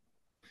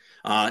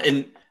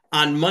 And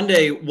on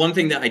Monday, one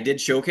thing that I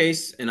did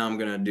showcase, and I'm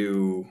going to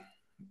do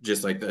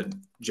just like the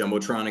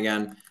Jumbotron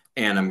again,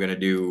 and I'm going to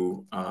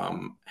do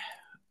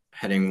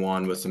heading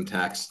 1 with some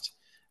text,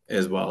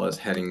 as well as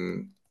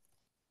heading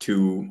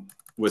 2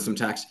 with some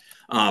text.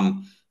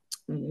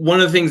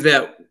 One of the things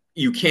that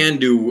you can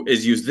do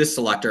is use this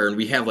selector, and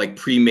we have like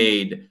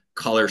pre-made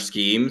color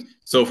schemes.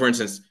 So for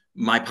instance,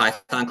 my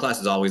Python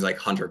class is always like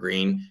hunter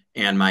green,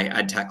 and my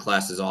ed tech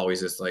class is always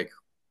this like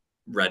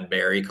red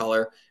berry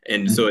color.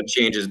 And so it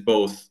changes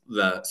both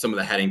some of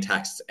the heading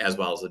text as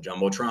well as the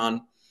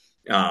Jumbotron.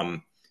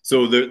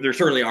 So there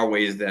certainly are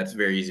ways that's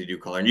very easy to do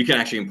color, and you can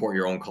actually import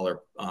your own color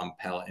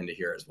palette into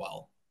here as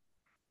well.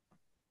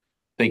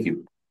 Thank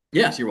you.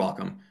 Yes, you're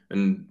welcome.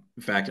 And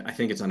in fact, I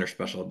think it's under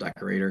special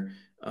decorator.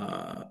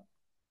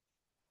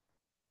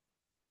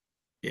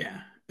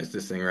 Yeah, it's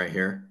this thing right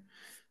here.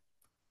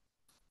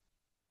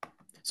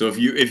 So if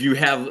you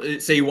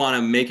have, say you want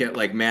to make it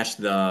like match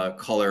the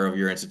color of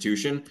your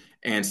institution,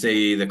 and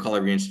say the color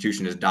of your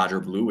institution is Dodger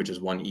blue, which is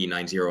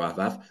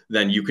 1E90FF,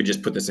 then you could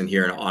just put this in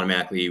here and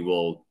automatically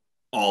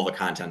all the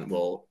content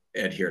will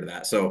adhere to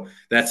that. So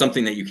that's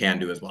something that you can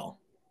do as well.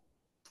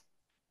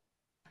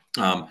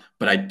 But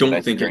I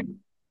don't think I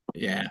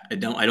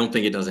don't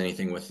think it does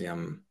anything with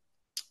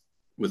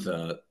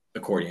the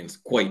accordions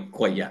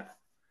quite yet.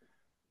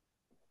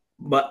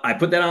 But I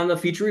put that on the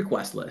feature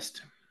request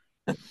list.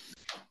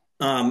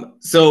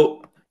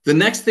 So the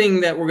next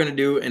thing that we're going to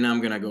do, and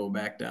I'm going to go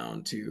back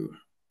down to,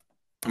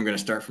 I'm going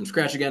to start from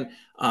scratch again,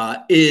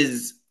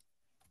 is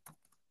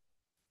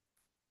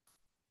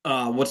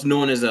what's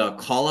known as a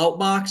callout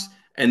box.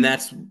 And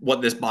that's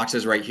what this box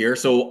is right here.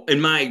 So in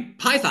my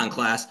Python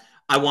class,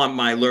 I want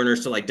my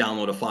learners to like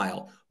download a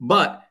file.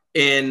 But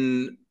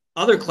in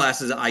other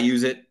classes, I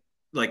use it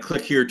like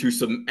click here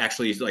to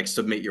actually like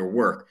submit your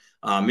work.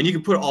 And you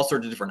can put all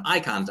sorts of different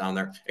icons down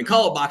there. And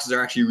callout boxes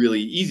are actually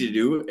really easy to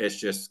do. It's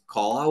just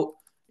call out.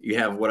 You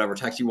have whatever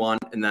text you want,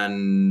 and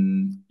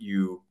then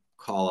you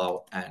call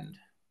out end.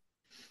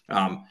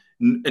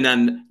 And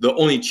then the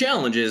only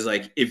challenge is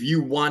like if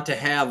you want to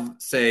have,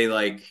 say,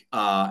 like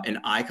an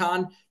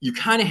icon, you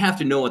kind of have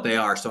to know what they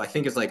are. So I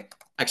think it's like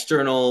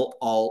external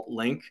alt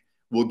link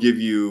will give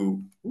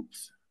you,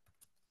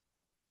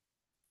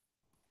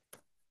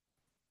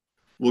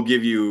 will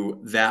give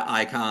you that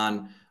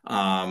icon.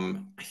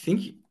 I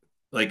think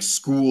like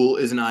school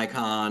is an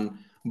icon,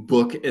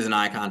 book is an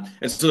icon.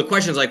 And so the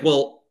question is like,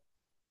 well,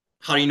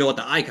 how do you know what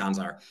the icons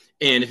are?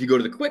 And if you go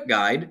to the quick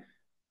guide,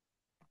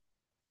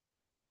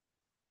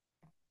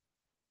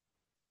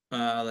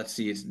 let's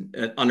see, it's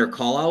under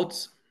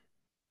callouts.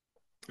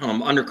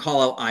 Under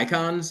callout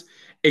icons,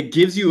 it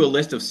gives you a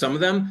list of some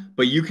of them,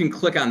 but you can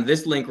click on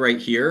this link right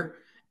here,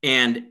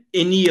 and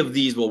any of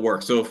these will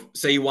work. So if,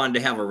 say you wanted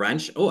to have a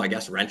wrench, I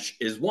guess wrench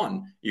is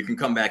one. You can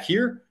come back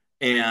here,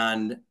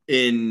 and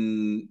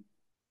instead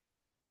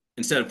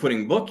of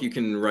putting book, you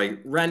can write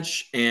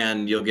wrench,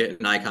 and you'll get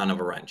an icon of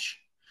a wrench.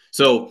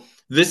 So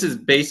this is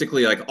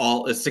basically like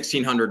all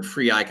 1,600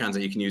 free icons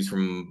that you can use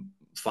from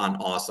Font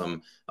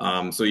Awesome.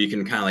 So you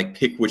can kind of like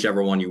pick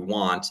whichever one you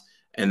want,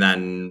 and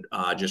then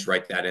just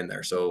write that in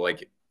there. So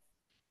like,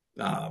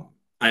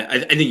 I I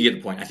think you get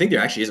the point. I think there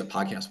actually is a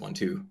podcast one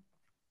too.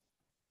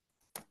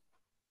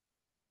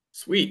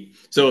 Sweet.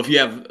 So if you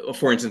have,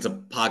 for instance, a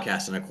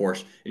podcast in a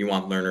course and you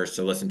want learners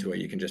to listen to it,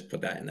 you can just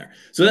put that in there.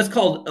 So that's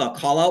called a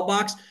call out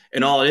box.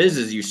 And all it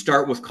is you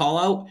start with call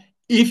out.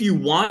 If you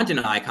want an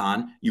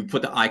icon, you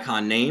put the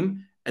icon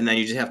name, and then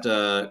you just have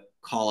to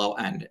call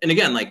out end. And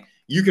again, like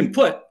you can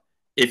put,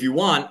 if you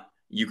want,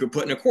 you could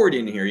put an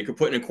accordion in here. You could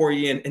put an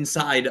accordion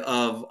inside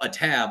of a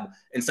tab,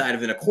 inside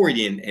of an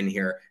accordion in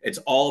here. It's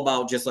all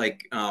about just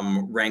like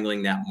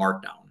wrangling that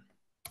markdown.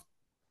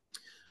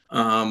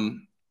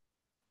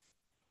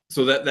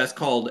 So that's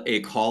called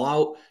a call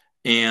out.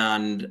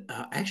 And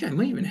actually, I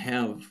might even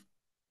have.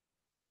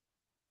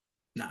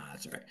 Nah,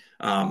 that's all right.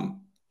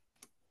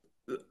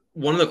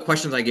 One of the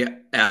questions I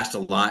get asked a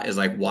lot is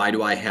like, why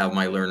do I have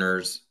my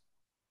learners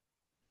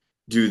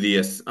do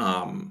this?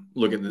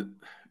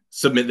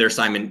 Submit their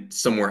assignment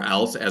somewhere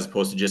else as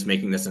opposed to just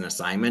making this an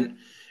assignment.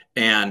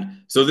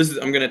 And so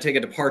I'm going to take a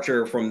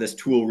departure from this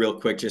tool real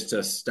quick just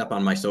to step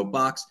on my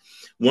soapbox.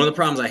 One of the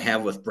problems I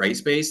have with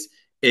Brightspace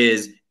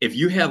is if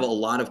you have a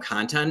lot of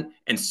content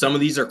and some of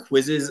these are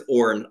quizzes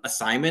or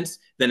assignments,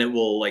 then it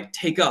will like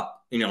take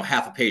up,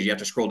 half a page. You have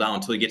to scroll down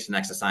until you get to the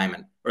next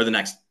assignment or the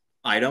next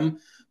item.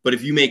 But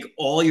if you make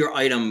all your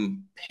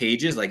item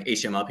pages like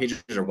HTML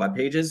pages or web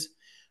pages,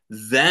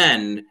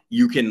 then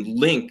you can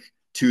link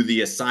to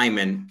the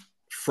assignment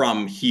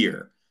from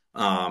here.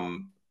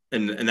 And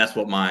that's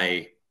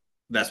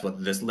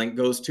what this link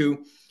goes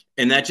to.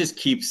 And that just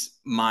keeps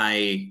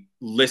my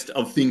list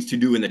of things to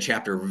do in the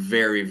chapter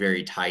very,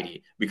 very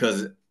tidy,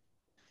 because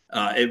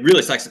it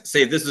really sucks.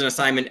 Say if this is an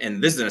assignment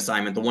and this is an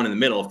assignment, the one in the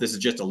middle, if this is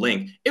just a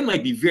link, it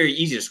might be very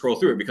easy to scroll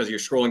through it because you're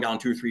scrolling down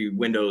 2 or 3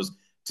 windows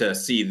to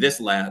see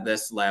this lab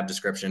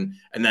description,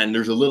 and then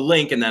there's a little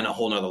link and then a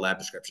whole nother lab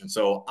description.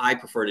 So I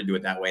prefer to do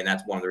it that way, and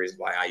that's one of the reasons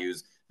why I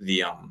use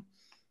the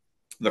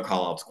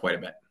callouts quite a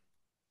bit.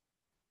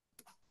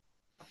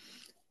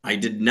 I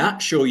did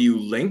not show you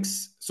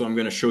links, so I'm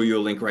going to show you a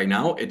link right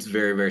now. It's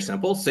very, very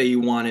simple. Say you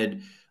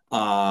wanted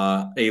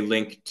a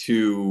link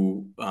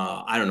to,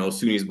 I don't know,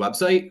 SUNY's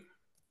website.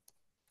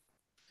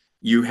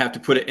 You have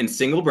to put it in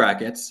single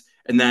brackets,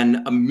 and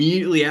then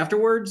immediately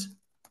afterwards,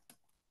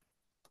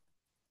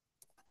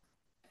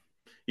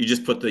 you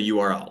just put the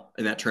URL,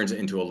 and that turns it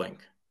into a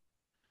link.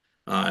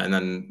 And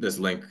then this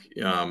link,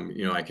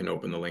 I can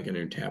open the link in a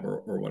new tab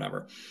or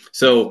whatever.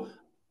 So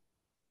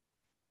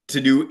to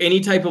do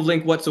any type of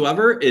link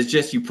whatsoever is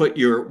just you put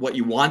what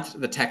you want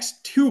the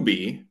text to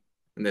be,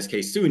 in this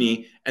case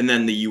SUNY, and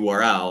then the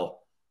URL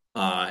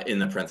in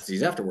the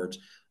parentheses afterwards.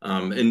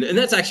 And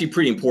that's actually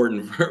pretty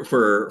important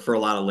for a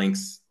lot of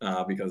links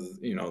because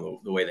the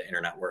way the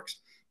internet works.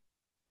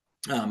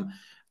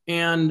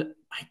 And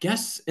I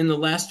guess in the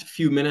last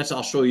few minutes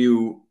I'll show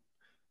you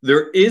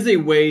there is a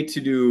way to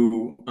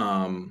do.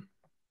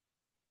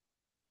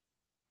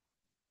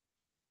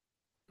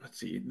 Let's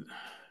see.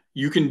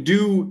 You can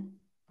do.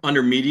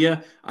 Under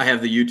media, I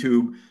have the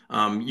YouTube.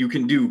 You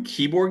can do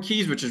keyboard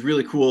keys, which is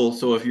really cool.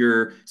 So if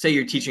you're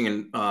teaching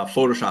a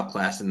Photoshop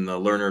class and the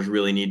learners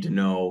really need to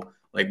know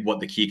like what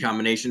the key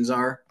combinations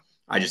are,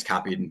 I just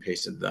copied and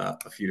pasted a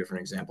few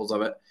different examples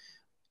of it.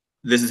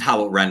 This is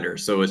how it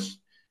renders. So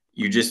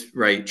you just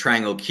write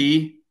triangle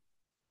key,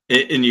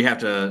 and you have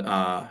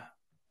to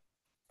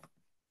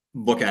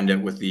bookend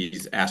it with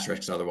these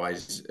asterisks.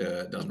 Otherwise,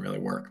 it doesn't really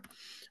work.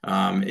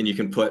 And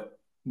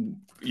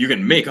you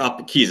can make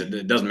up keys.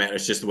 It doesn't matter.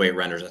 It's just the way it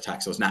renders the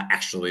text. So it's not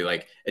actually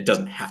like, it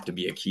doesn't have to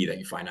be a key that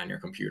you find on your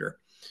computer.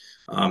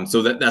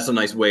 So that's a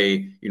nice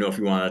way, if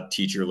you want to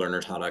teach your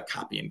learners how to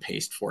copy and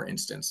paste, for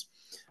instance.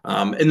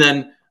 And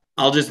then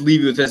I'll just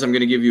leave you with this. I'm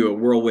going to give you a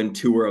whirlwind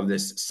tour of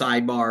this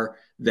sidebar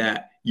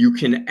that you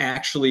can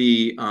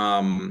actually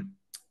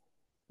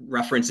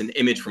reference an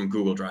image from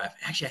Google Drive.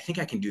 Actually, I think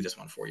I can do this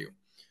one for you.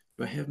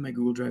 Do I have my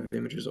Google Drive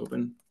images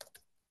open?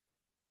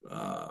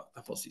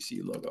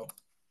 FLCC logo.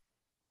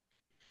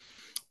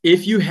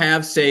 If you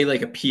have, say,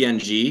 like a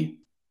PNG,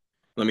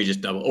 let me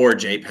just or a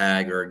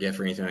JPEG or a GIF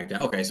or anything like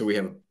that. Okay, so we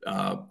have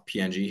a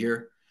PNG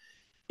here.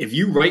 If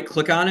you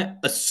right-click on it,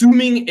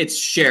 assuming it's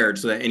shared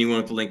so that anyone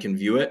with the link can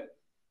view it,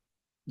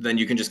 then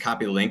you can just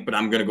copy the link. But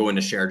I'm going to go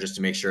into share just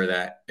to make sure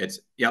that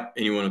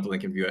anyone with the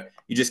link can view it.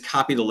 You just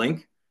copy the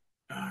link.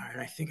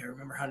 And I think I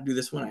remember how to do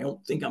this one. I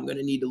don't think I'm going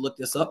to need to look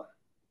this up.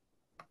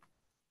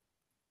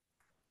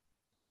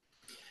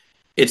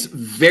 It's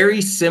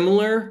very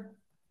similar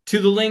to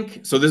the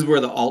link. So this is where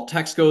the alt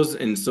text goes.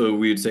 And so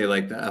we would say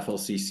like the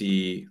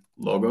FLCC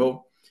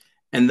logo.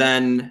 And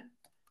then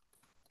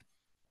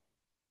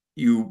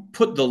you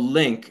put the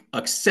link,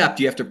 except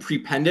you have to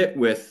prepend it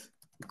with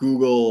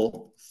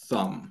Google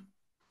Thumb.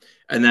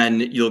 And then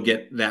you'll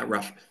get that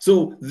ref.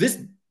 So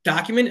this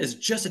document is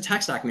just a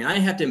text document. I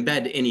didn't have to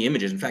embed any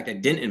images. In fact, I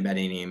didn't embed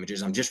any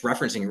images. I'm just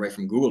referencing it right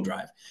from Google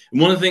Drive.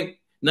 And one of the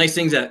nice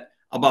things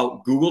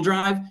about Google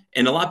Drive,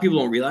 and a lot of people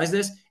don't realize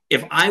this,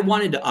 if I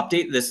wanted to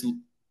update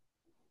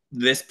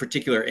this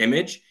particular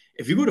image,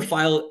 if you go to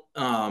file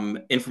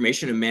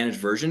information and manage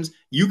versions,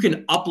 you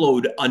can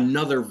upload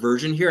another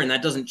version here, and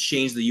that doesn't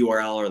change the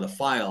URL or the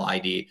file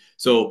ID.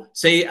 So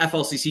say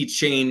FLCC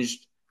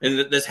changed, and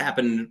this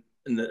happened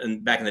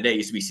back in the day, it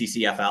used to be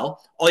CCFL.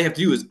 All you have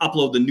to do is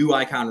upload the new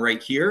icon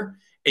right here,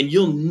 and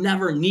you'll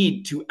never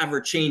need to ever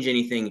change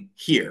anything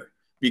here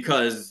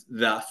because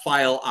the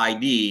file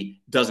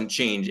ID doesn't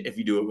change if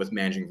you do it with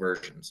managing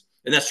versions.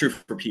 And that's true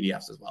for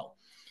PDFs as well.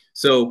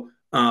 So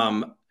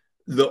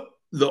the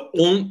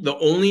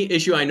only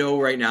issue I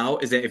know right now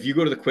is that if you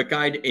go to the quick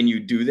guide and you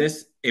do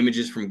this,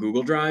 images from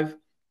Google Drive,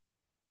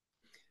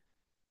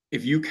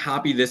 if you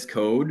copy this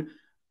code,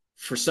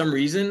 for some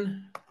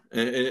reason,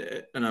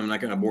 and I'm not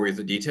going to bore you with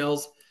the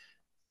details,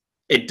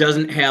 it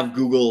doesn't have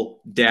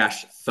Google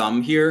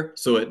 -thumb here,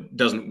 so it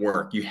doesn't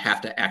work. You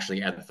have to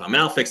actually add the thumb.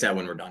 And I'll fix that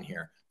when we're done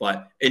here.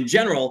 But in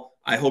general,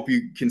 I hope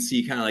you can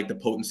see kind of like the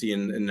potency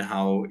and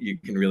how you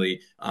can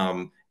really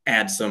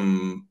add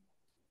some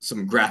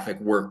graphic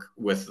work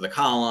with the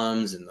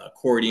columns and the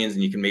accordions,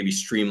 and you can maybe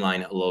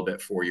streamline it a little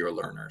bit for your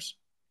learners.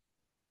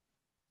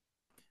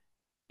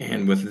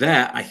 And with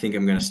that, I think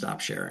I'm going to stop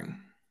sharing.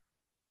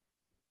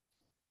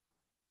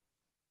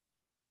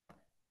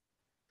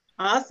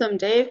 Awesome,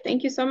 Dave.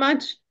 Thank you so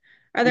much.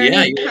 Are there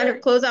any kind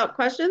of closeout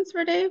questions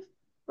for Dave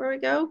before we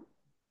go?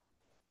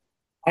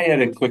 I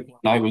had a quick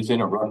one. I was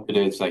interrupted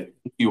as I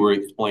think you were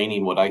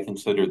explaining what I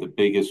consider the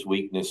biggest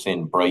weakness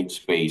in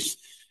Brightspace.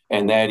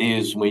 And that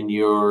is when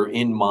you're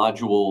in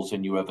modules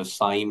and you have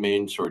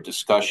assignments or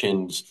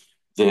discussions,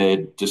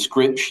 the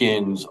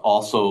descriptions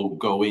also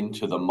go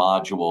into the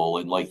module.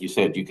 And like you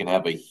said, you can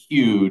have a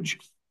huge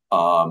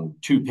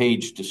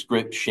 2-page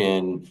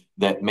description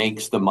that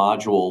makes the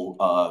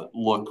module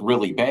look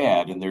really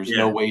bad, and there's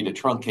no way to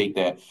truncate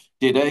that.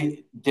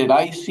 Did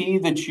I see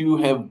that you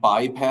have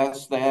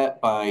bypassed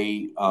that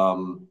by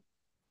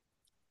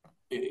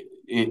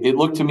it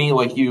looked to me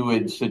like you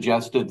had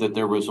suggested that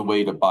there was a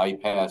way to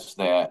bypass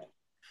that.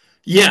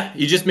 Yeah,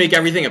 you just make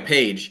everything a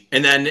page,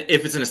 and then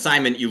if it's an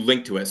assignment, you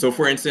link to it. So,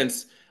 for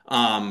instance,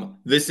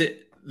 this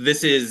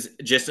is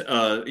just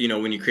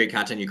when you create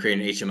content, you create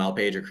an HTML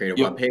page or create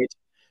a web page.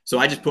 So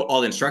I just put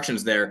all the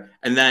instructions there,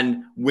 and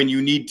then when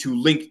you need to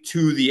link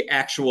to the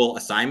actual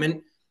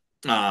assignment,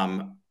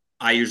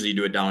 I usually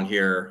do it down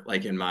here,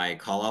 like in my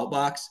callout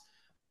box.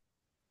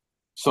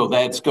 So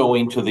that's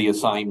going to the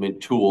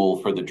assignment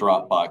tool for the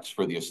Dropbox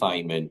for the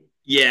assignment.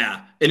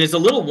 Yeah, and it's a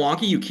little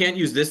wonky. You can't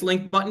use this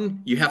link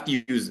button. You have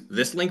to use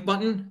this link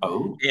button.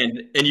 Oh.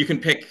 And you can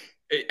pick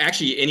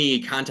actually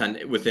any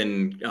content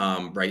within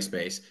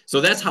Brightspace.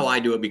 So that's how I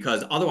do it,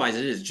 because otherwise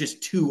it is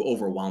just too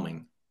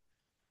overwhelming.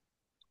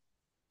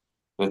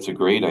 That's a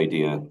great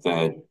idea.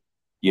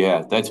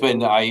 That's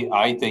been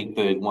I think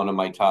that one of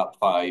my top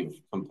 5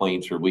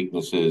 complaints or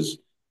weaknesses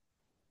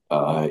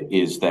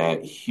is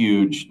that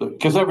huge,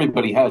 because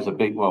everybody has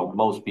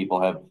most people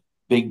have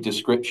big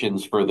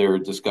descriptions for their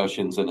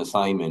discussions and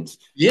assignments.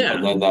 Yeah.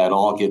 And then that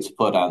all gets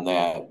put on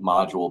that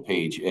module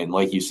page. And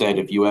like you said,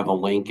 if you have a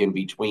link in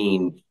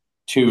between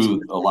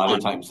two, a lot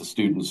of times the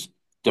students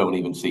don't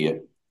even see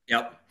it.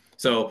 Yep.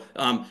 So,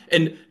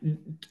 and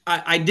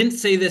I didn't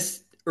say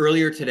this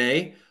earlier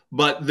today,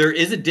 but there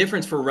is a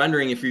difference for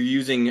rendering if you're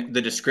using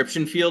the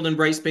description field in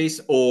Brightspace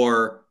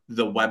or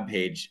the web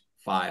page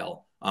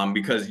file,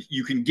 because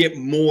you can get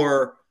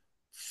more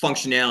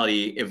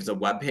functionality if it's a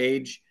web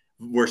page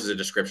versus a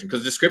description,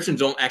 because descriptions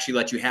don't actually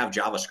let you have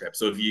JavaScript.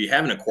 So if you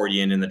have an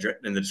accordion in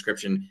the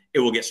description, it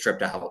will get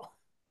stripped out.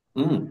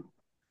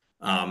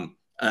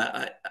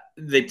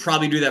 They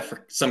probably do that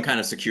for some kind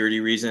of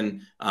security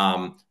reason.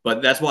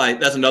 But that's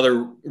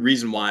another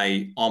reason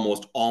why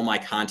almost all my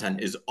content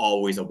is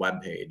always a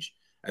web page.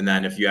 And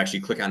then if you actually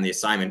click on the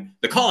assignment,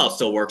 the callout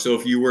still works. So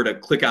if you were to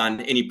click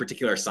on any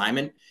particular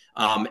assignment,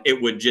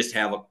 it would just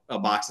have a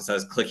box that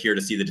says click here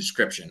to see the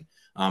description.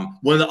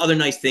 One of the other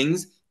nice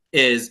things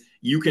is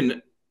you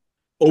can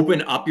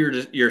open up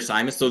your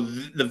assignments. So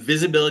the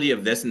visibility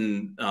of this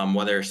and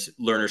whether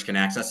learners can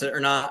access it or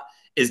not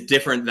is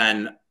different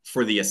than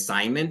for the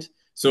assignment.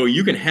 So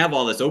you can have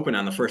all this open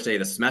on the first day of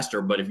the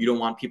semester, but if you don't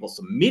want people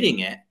submitting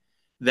it,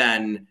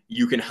 then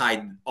you can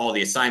hide all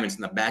the assignments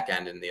in the back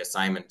end in the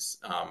assignments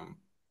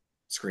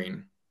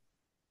screen.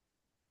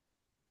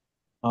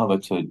 Oh,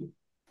 that's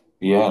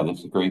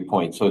a great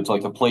point. So it's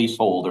like a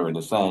placeholder in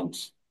a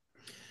sense.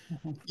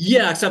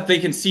 Yeah, except they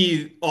can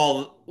see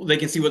what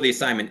the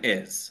assignment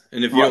is.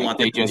 And if you don't want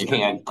they just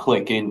can't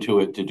click into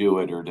it to do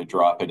it or to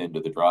drop it into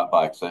the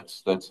Dropbox.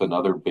 That's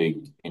another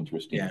big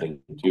interesting thing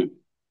too.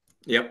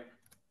 Yep.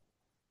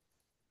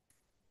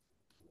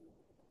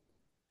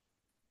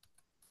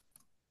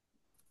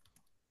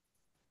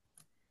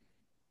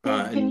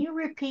 Dave, can you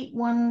repeat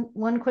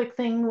one quick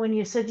thing? When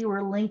you said you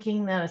were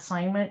linking that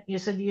assignment, you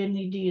said you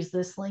need to use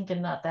this link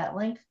and not that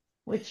link,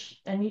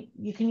 and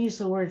you can use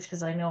the words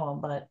because I know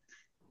them, but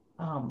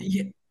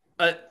yeah,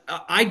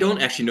 I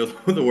don't actually know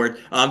the word,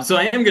 so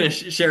I am going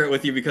to share it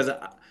with you because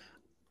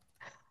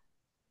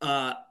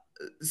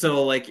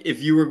so like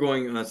if you were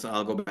going,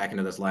 I'll go back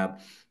into this lab.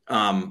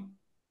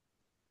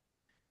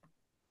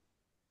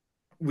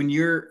 when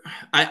you're,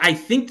 I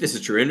think this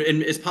is true, and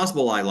it's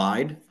possible I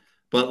lied,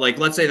 but like,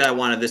 let's say that I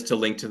wanted this to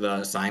link to the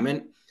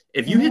assignment.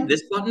 If you hit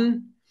this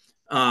button,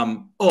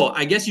 oh,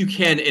 I guess you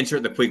can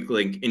insert the quick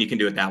link and you can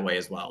do it that way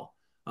as well.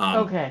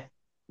 Okay.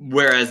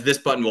 Whereas this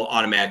button will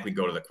automatically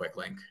go to the quick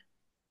link.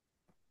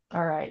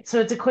 All right. So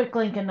it's a quick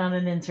link and not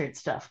an insert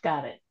stuff.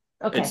 Got it.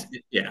 Okay.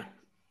 Yeah.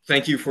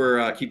 Thank you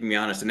for keeping me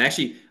honest. And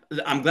actually,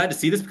 I'm glad to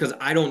see this because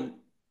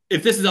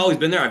if this has always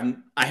been there,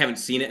 I haven't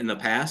seen it in the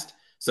past.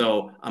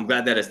 So I'm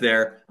glad that it's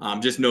there.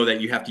 Just know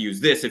that you have to use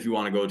this if you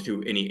want to go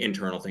to any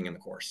internal thing in the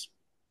course.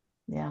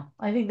 Yeah,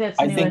 I think that's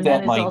I new, think and that then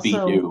it's might be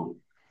also new.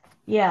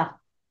 yeah,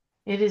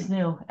 it is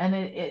new, and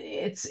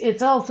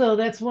it's also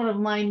that's one of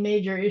my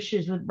major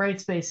issues with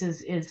Brightspace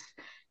is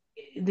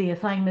the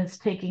assignments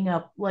taking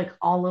up like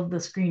all of the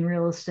screen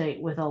real estate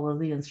with all of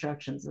the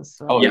instructions and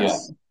stuff. Oh,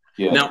 Yes.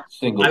 yeah. Now,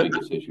 Single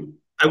biggest issue.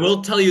 I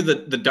will tell you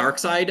the dark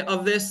side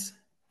of this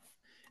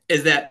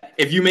is that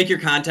if you make your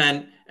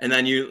content and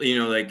then you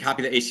know like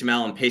copy the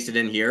HTML and paste it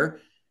in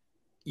here,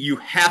 you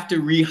have to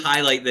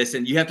re-highlight this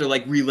and you have to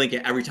like relink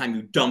it every time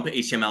you dump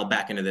HTML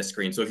back into this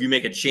screen. So if you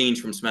make a change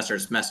from semester to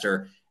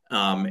semester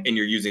and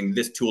you're using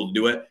this tool to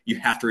do it, you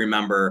have to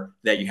remember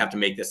that you have to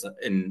make this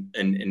and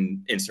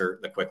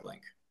insert the quick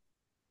link.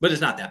 But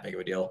it's not that big of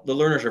a deal. The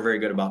learners are very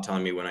good about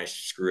telling me when I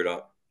screw it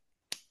up.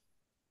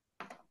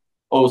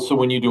 Oh, so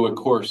when you do a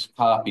course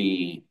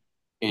copy,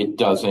 it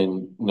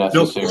doesn't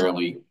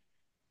necessarily.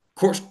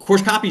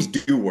 Course copies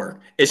do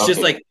work. It's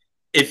just like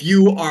if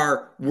you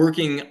are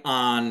working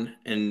on,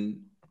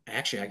 and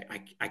actually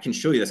I can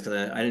show you this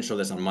because I didn't show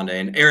this on Monday.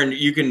 And Aaron,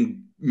 you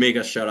can make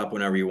us shut up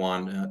whenever you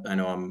want. I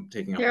know I'm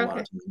taking up a lot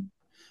of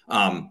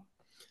time.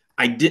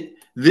 I did.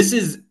 This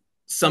is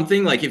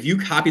something like if you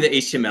copy the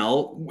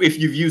HTML, if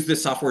you've used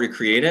this software to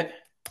create it,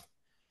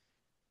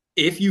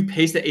 if you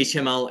paste the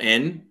HTML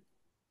in,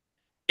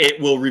 it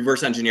will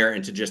reverse engineer it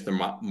into just the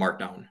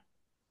markdown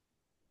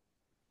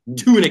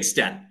to an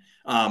extent.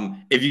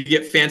 If you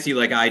get fancy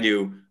like I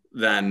do,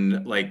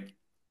 then like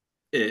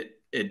it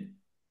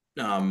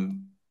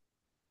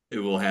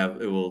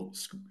will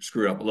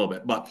screw it up a little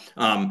bit. But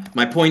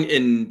my point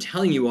in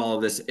telling you all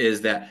of this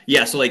is that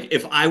so like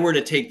if I were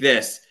to take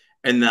this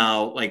and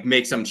now like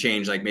make some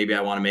change, like maybe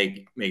I want to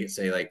make it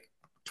say like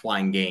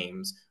Twine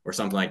Games or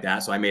something like that.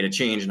 So I made a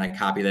change and I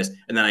copy this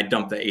and then I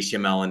dump the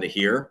HTML into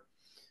here.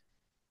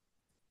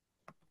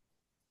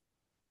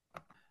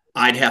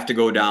 I'd have to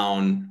go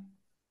down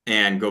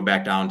and go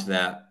back down to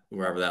that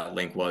wherever that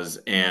link was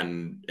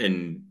and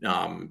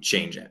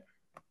change it.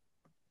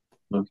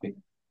 Okay.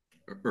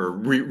 Or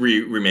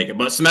remake it.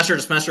 But semester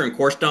to semester and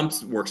course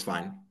dumps works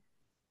fine.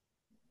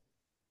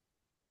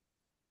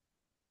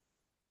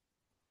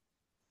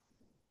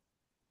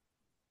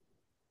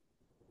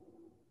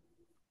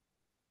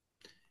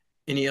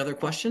 Any other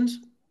questions?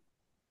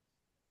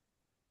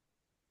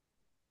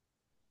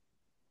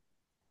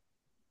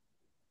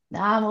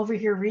 Now I'm over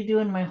here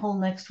redoing my whole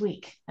next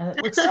week, and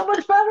it looks so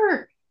much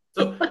better.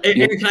 So,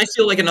 Aaron, can I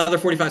steal like another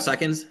 45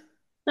 seconds?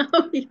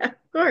 Oh, yeah,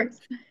 of course.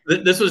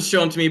 This was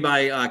shown to me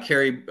by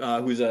Carrie,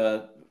 who's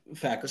a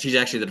faculty. She's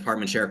actually the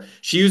department chair.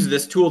 She used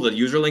this tool, the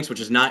user links, which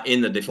is not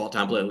in the default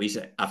template, at least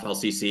at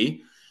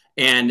FLCC.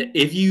 And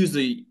if you use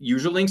the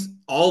user links,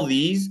 all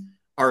these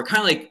are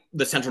kind of like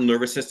the central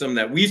nervous system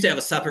that we used to have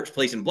a separate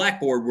place in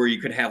Blackboard where you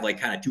could have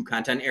like kind of two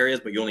content areas,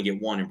 but you only get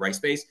one in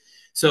Brightspace.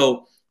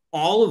 So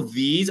all of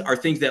these are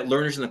things that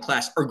learners in the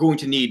class are going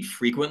to need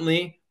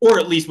frequently, or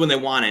at least when they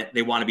want it,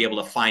 they want to be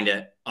able to find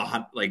it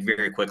like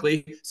very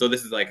quickly. So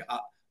this is like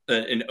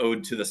an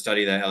ode to the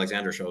study that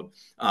Alexandra showed.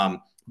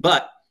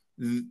 But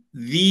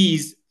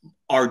these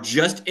are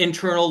just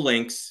internal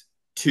links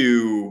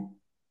to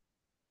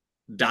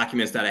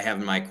documents that I have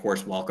in my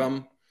course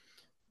welcome.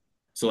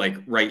 So like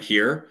right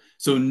here.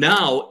 So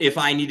now if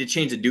I need to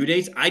change the due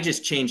dates, I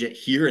just change it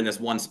here in this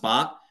one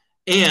spot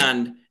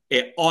and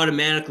it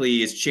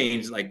automatically is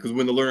changed. Like, because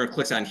when the learner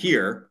clicks on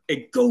here,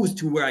 it goes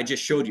to where I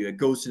just showed you. It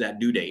goes to that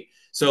due date.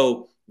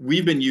 So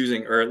we've been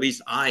using, or at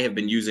least I have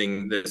been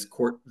using this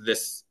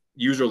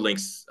user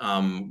links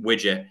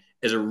widget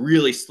as a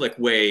really slick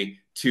way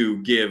to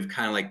give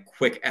kind of like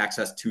quick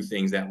access to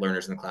things that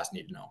learners in the class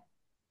need to know.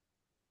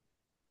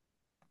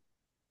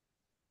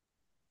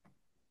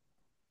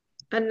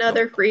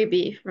 Another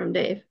freebie from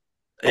Dave.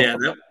 Yeah,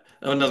 that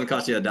one doesn't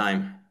cost you a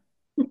dime.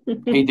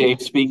 Hey,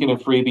 Dave, speaking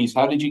of freebies,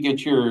 how did you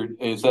get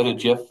is that a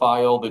GIF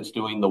file that's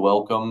doing the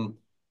welcome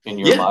in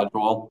your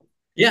module?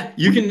 Yeah,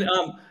 you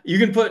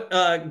can put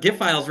GIF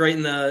files right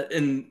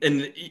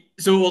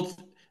so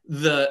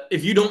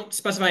if you don't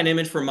specify an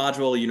image for a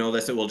module, you know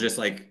this, it will just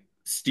like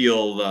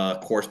steal the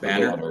course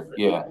banner.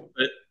 Yeah.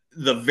 But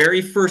the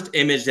very first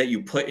image that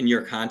you put in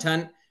your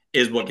content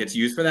is what gets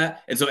used for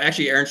that. And so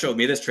actually Aaron showed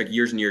me this trick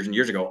years and years and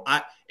years ago.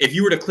 If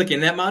you were to click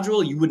in that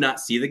module, you would not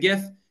see the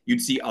GIF. You'd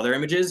see other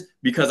images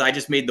because I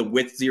just made the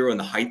width 0 and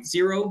the height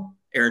 0.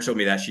 Aaron showed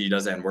me that. She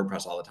does that in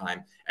WordPress all the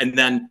time. And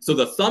then, so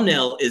the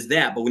thumbnail is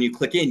that, but when you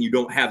click in, you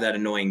don't have that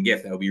annoying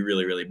GIF that would be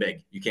really, really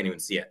big. You can't even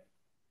see it.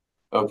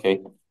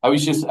 Okay. I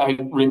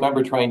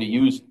remember trying to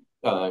use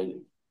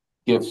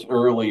gifts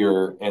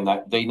earlier, and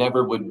they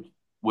never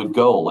would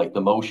go. Like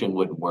the motion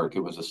wouldn't work.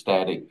 It was a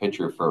static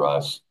picture for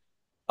us.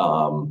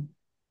 Um,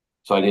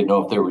 so I didn't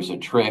know if there was a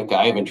trick.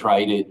 I haven't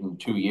tried it in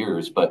 2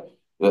 years, but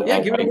Yeah,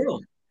 give it a I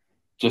whirl.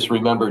 just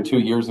remember 2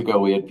 years ago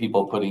we had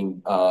people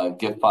putting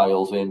GIF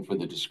files in for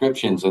the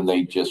descriptions, and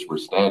they just were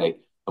static.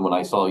 And when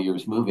I saw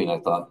yours moving, I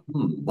thought,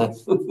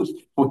 that's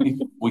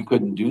we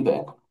couldn't do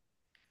that.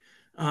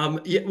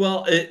 Yeah,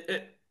 well,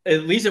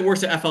 at least it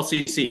works at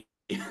FLCC,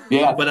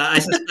 Yeah, but I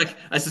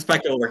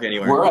suspect it'll work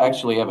anywhere. we're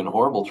actually having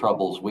horrible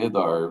troubles with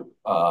our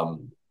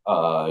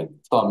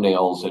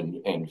thumbnails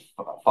and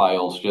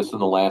files just in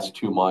the last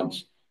 2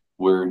 months,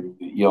 where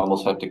you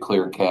almost have to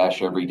clear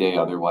cache every day,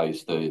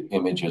 otherwise the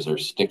images are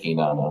sticking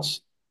on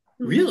us.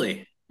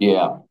 Really?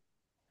 Yeah.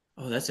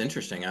 Oh, that's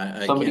interesting.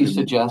 I Somebody can't.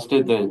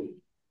 suggested that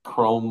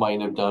Chrome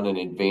might have done an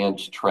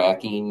advanced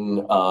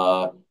tracking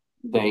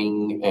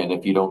thing, and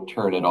if you don't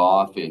turn it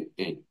off,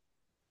 it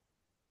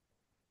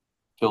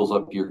fills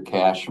up your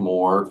cache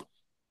more.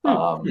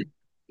 Hmm.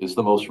 Is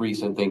the most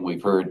recent thing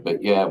we've heard.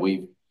 But yeah,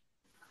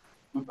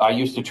 I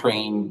used to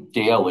train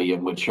daily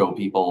and would show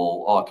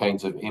people all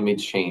kinds of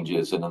image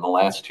changes. And in the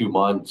last 2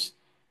 months,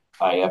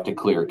 I have to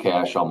clear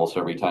cache almost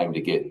every time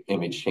to get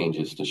image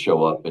changes to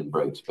show up in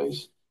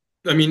Brightspace.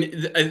 I mean,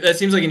 that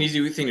seems like an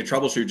easy thing to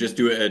troubleshoot. Just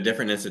do it at a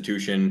different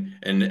institution,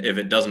 and if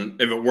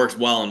it works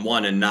well in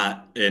one and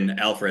not in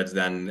Alfred's,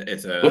 then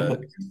it's a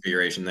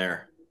configuration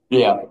there.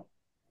 Yeah.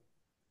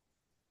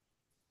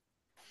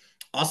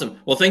 Awesome.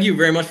 Well, thank you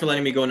very much for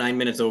letting me go 9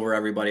 minutes over,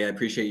 everybody. I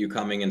appreciate you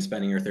coming and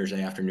spending your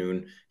Thursday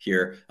afternoon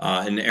here.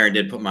 And Aaron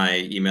did put my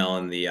email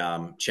in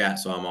the chat,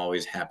 so I'm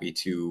always happy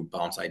to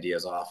bounce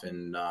ideas off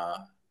and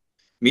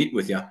meet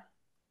with you.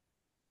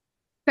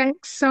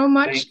 Thanks so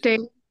much, Thanks. Dave.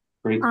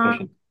 Great Um,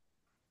 session.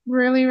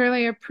 Really,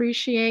 really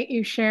appreciate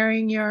you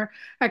sharing your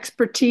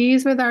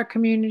expertise with our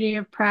community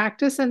of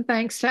practice. And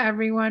thanks to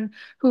everyone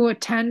who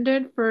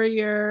attended for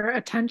your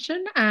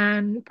attention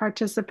and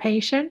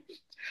participation.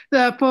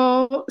 The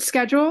full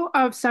schedule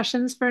of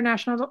sessions for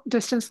National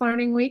Distance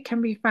Learning Week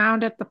can be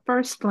found at the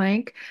first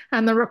link,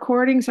 and the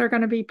recordings are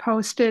going to be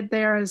posted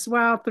there as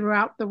well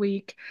throughout the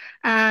week.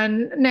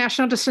 And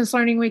National Distance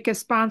Learning Week is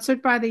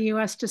sponsored by the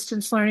U.S.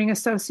 Distance Learning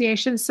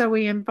Association, so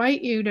we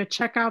invite you to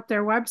check out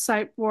their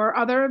website for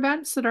other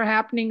events that are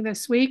happening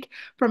this week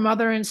from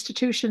other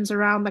institutions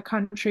around the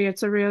country.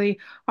 It's a really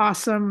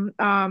awesome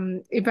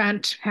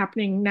event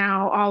happening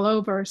now all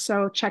over,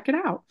 so check it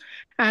out.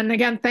 And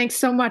again, thanks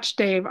so much,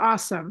 Dave.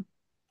 Awesome.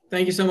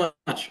 Thank you so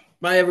much.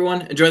 Bye,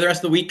 everyone. Enjoy the rest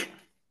of the week.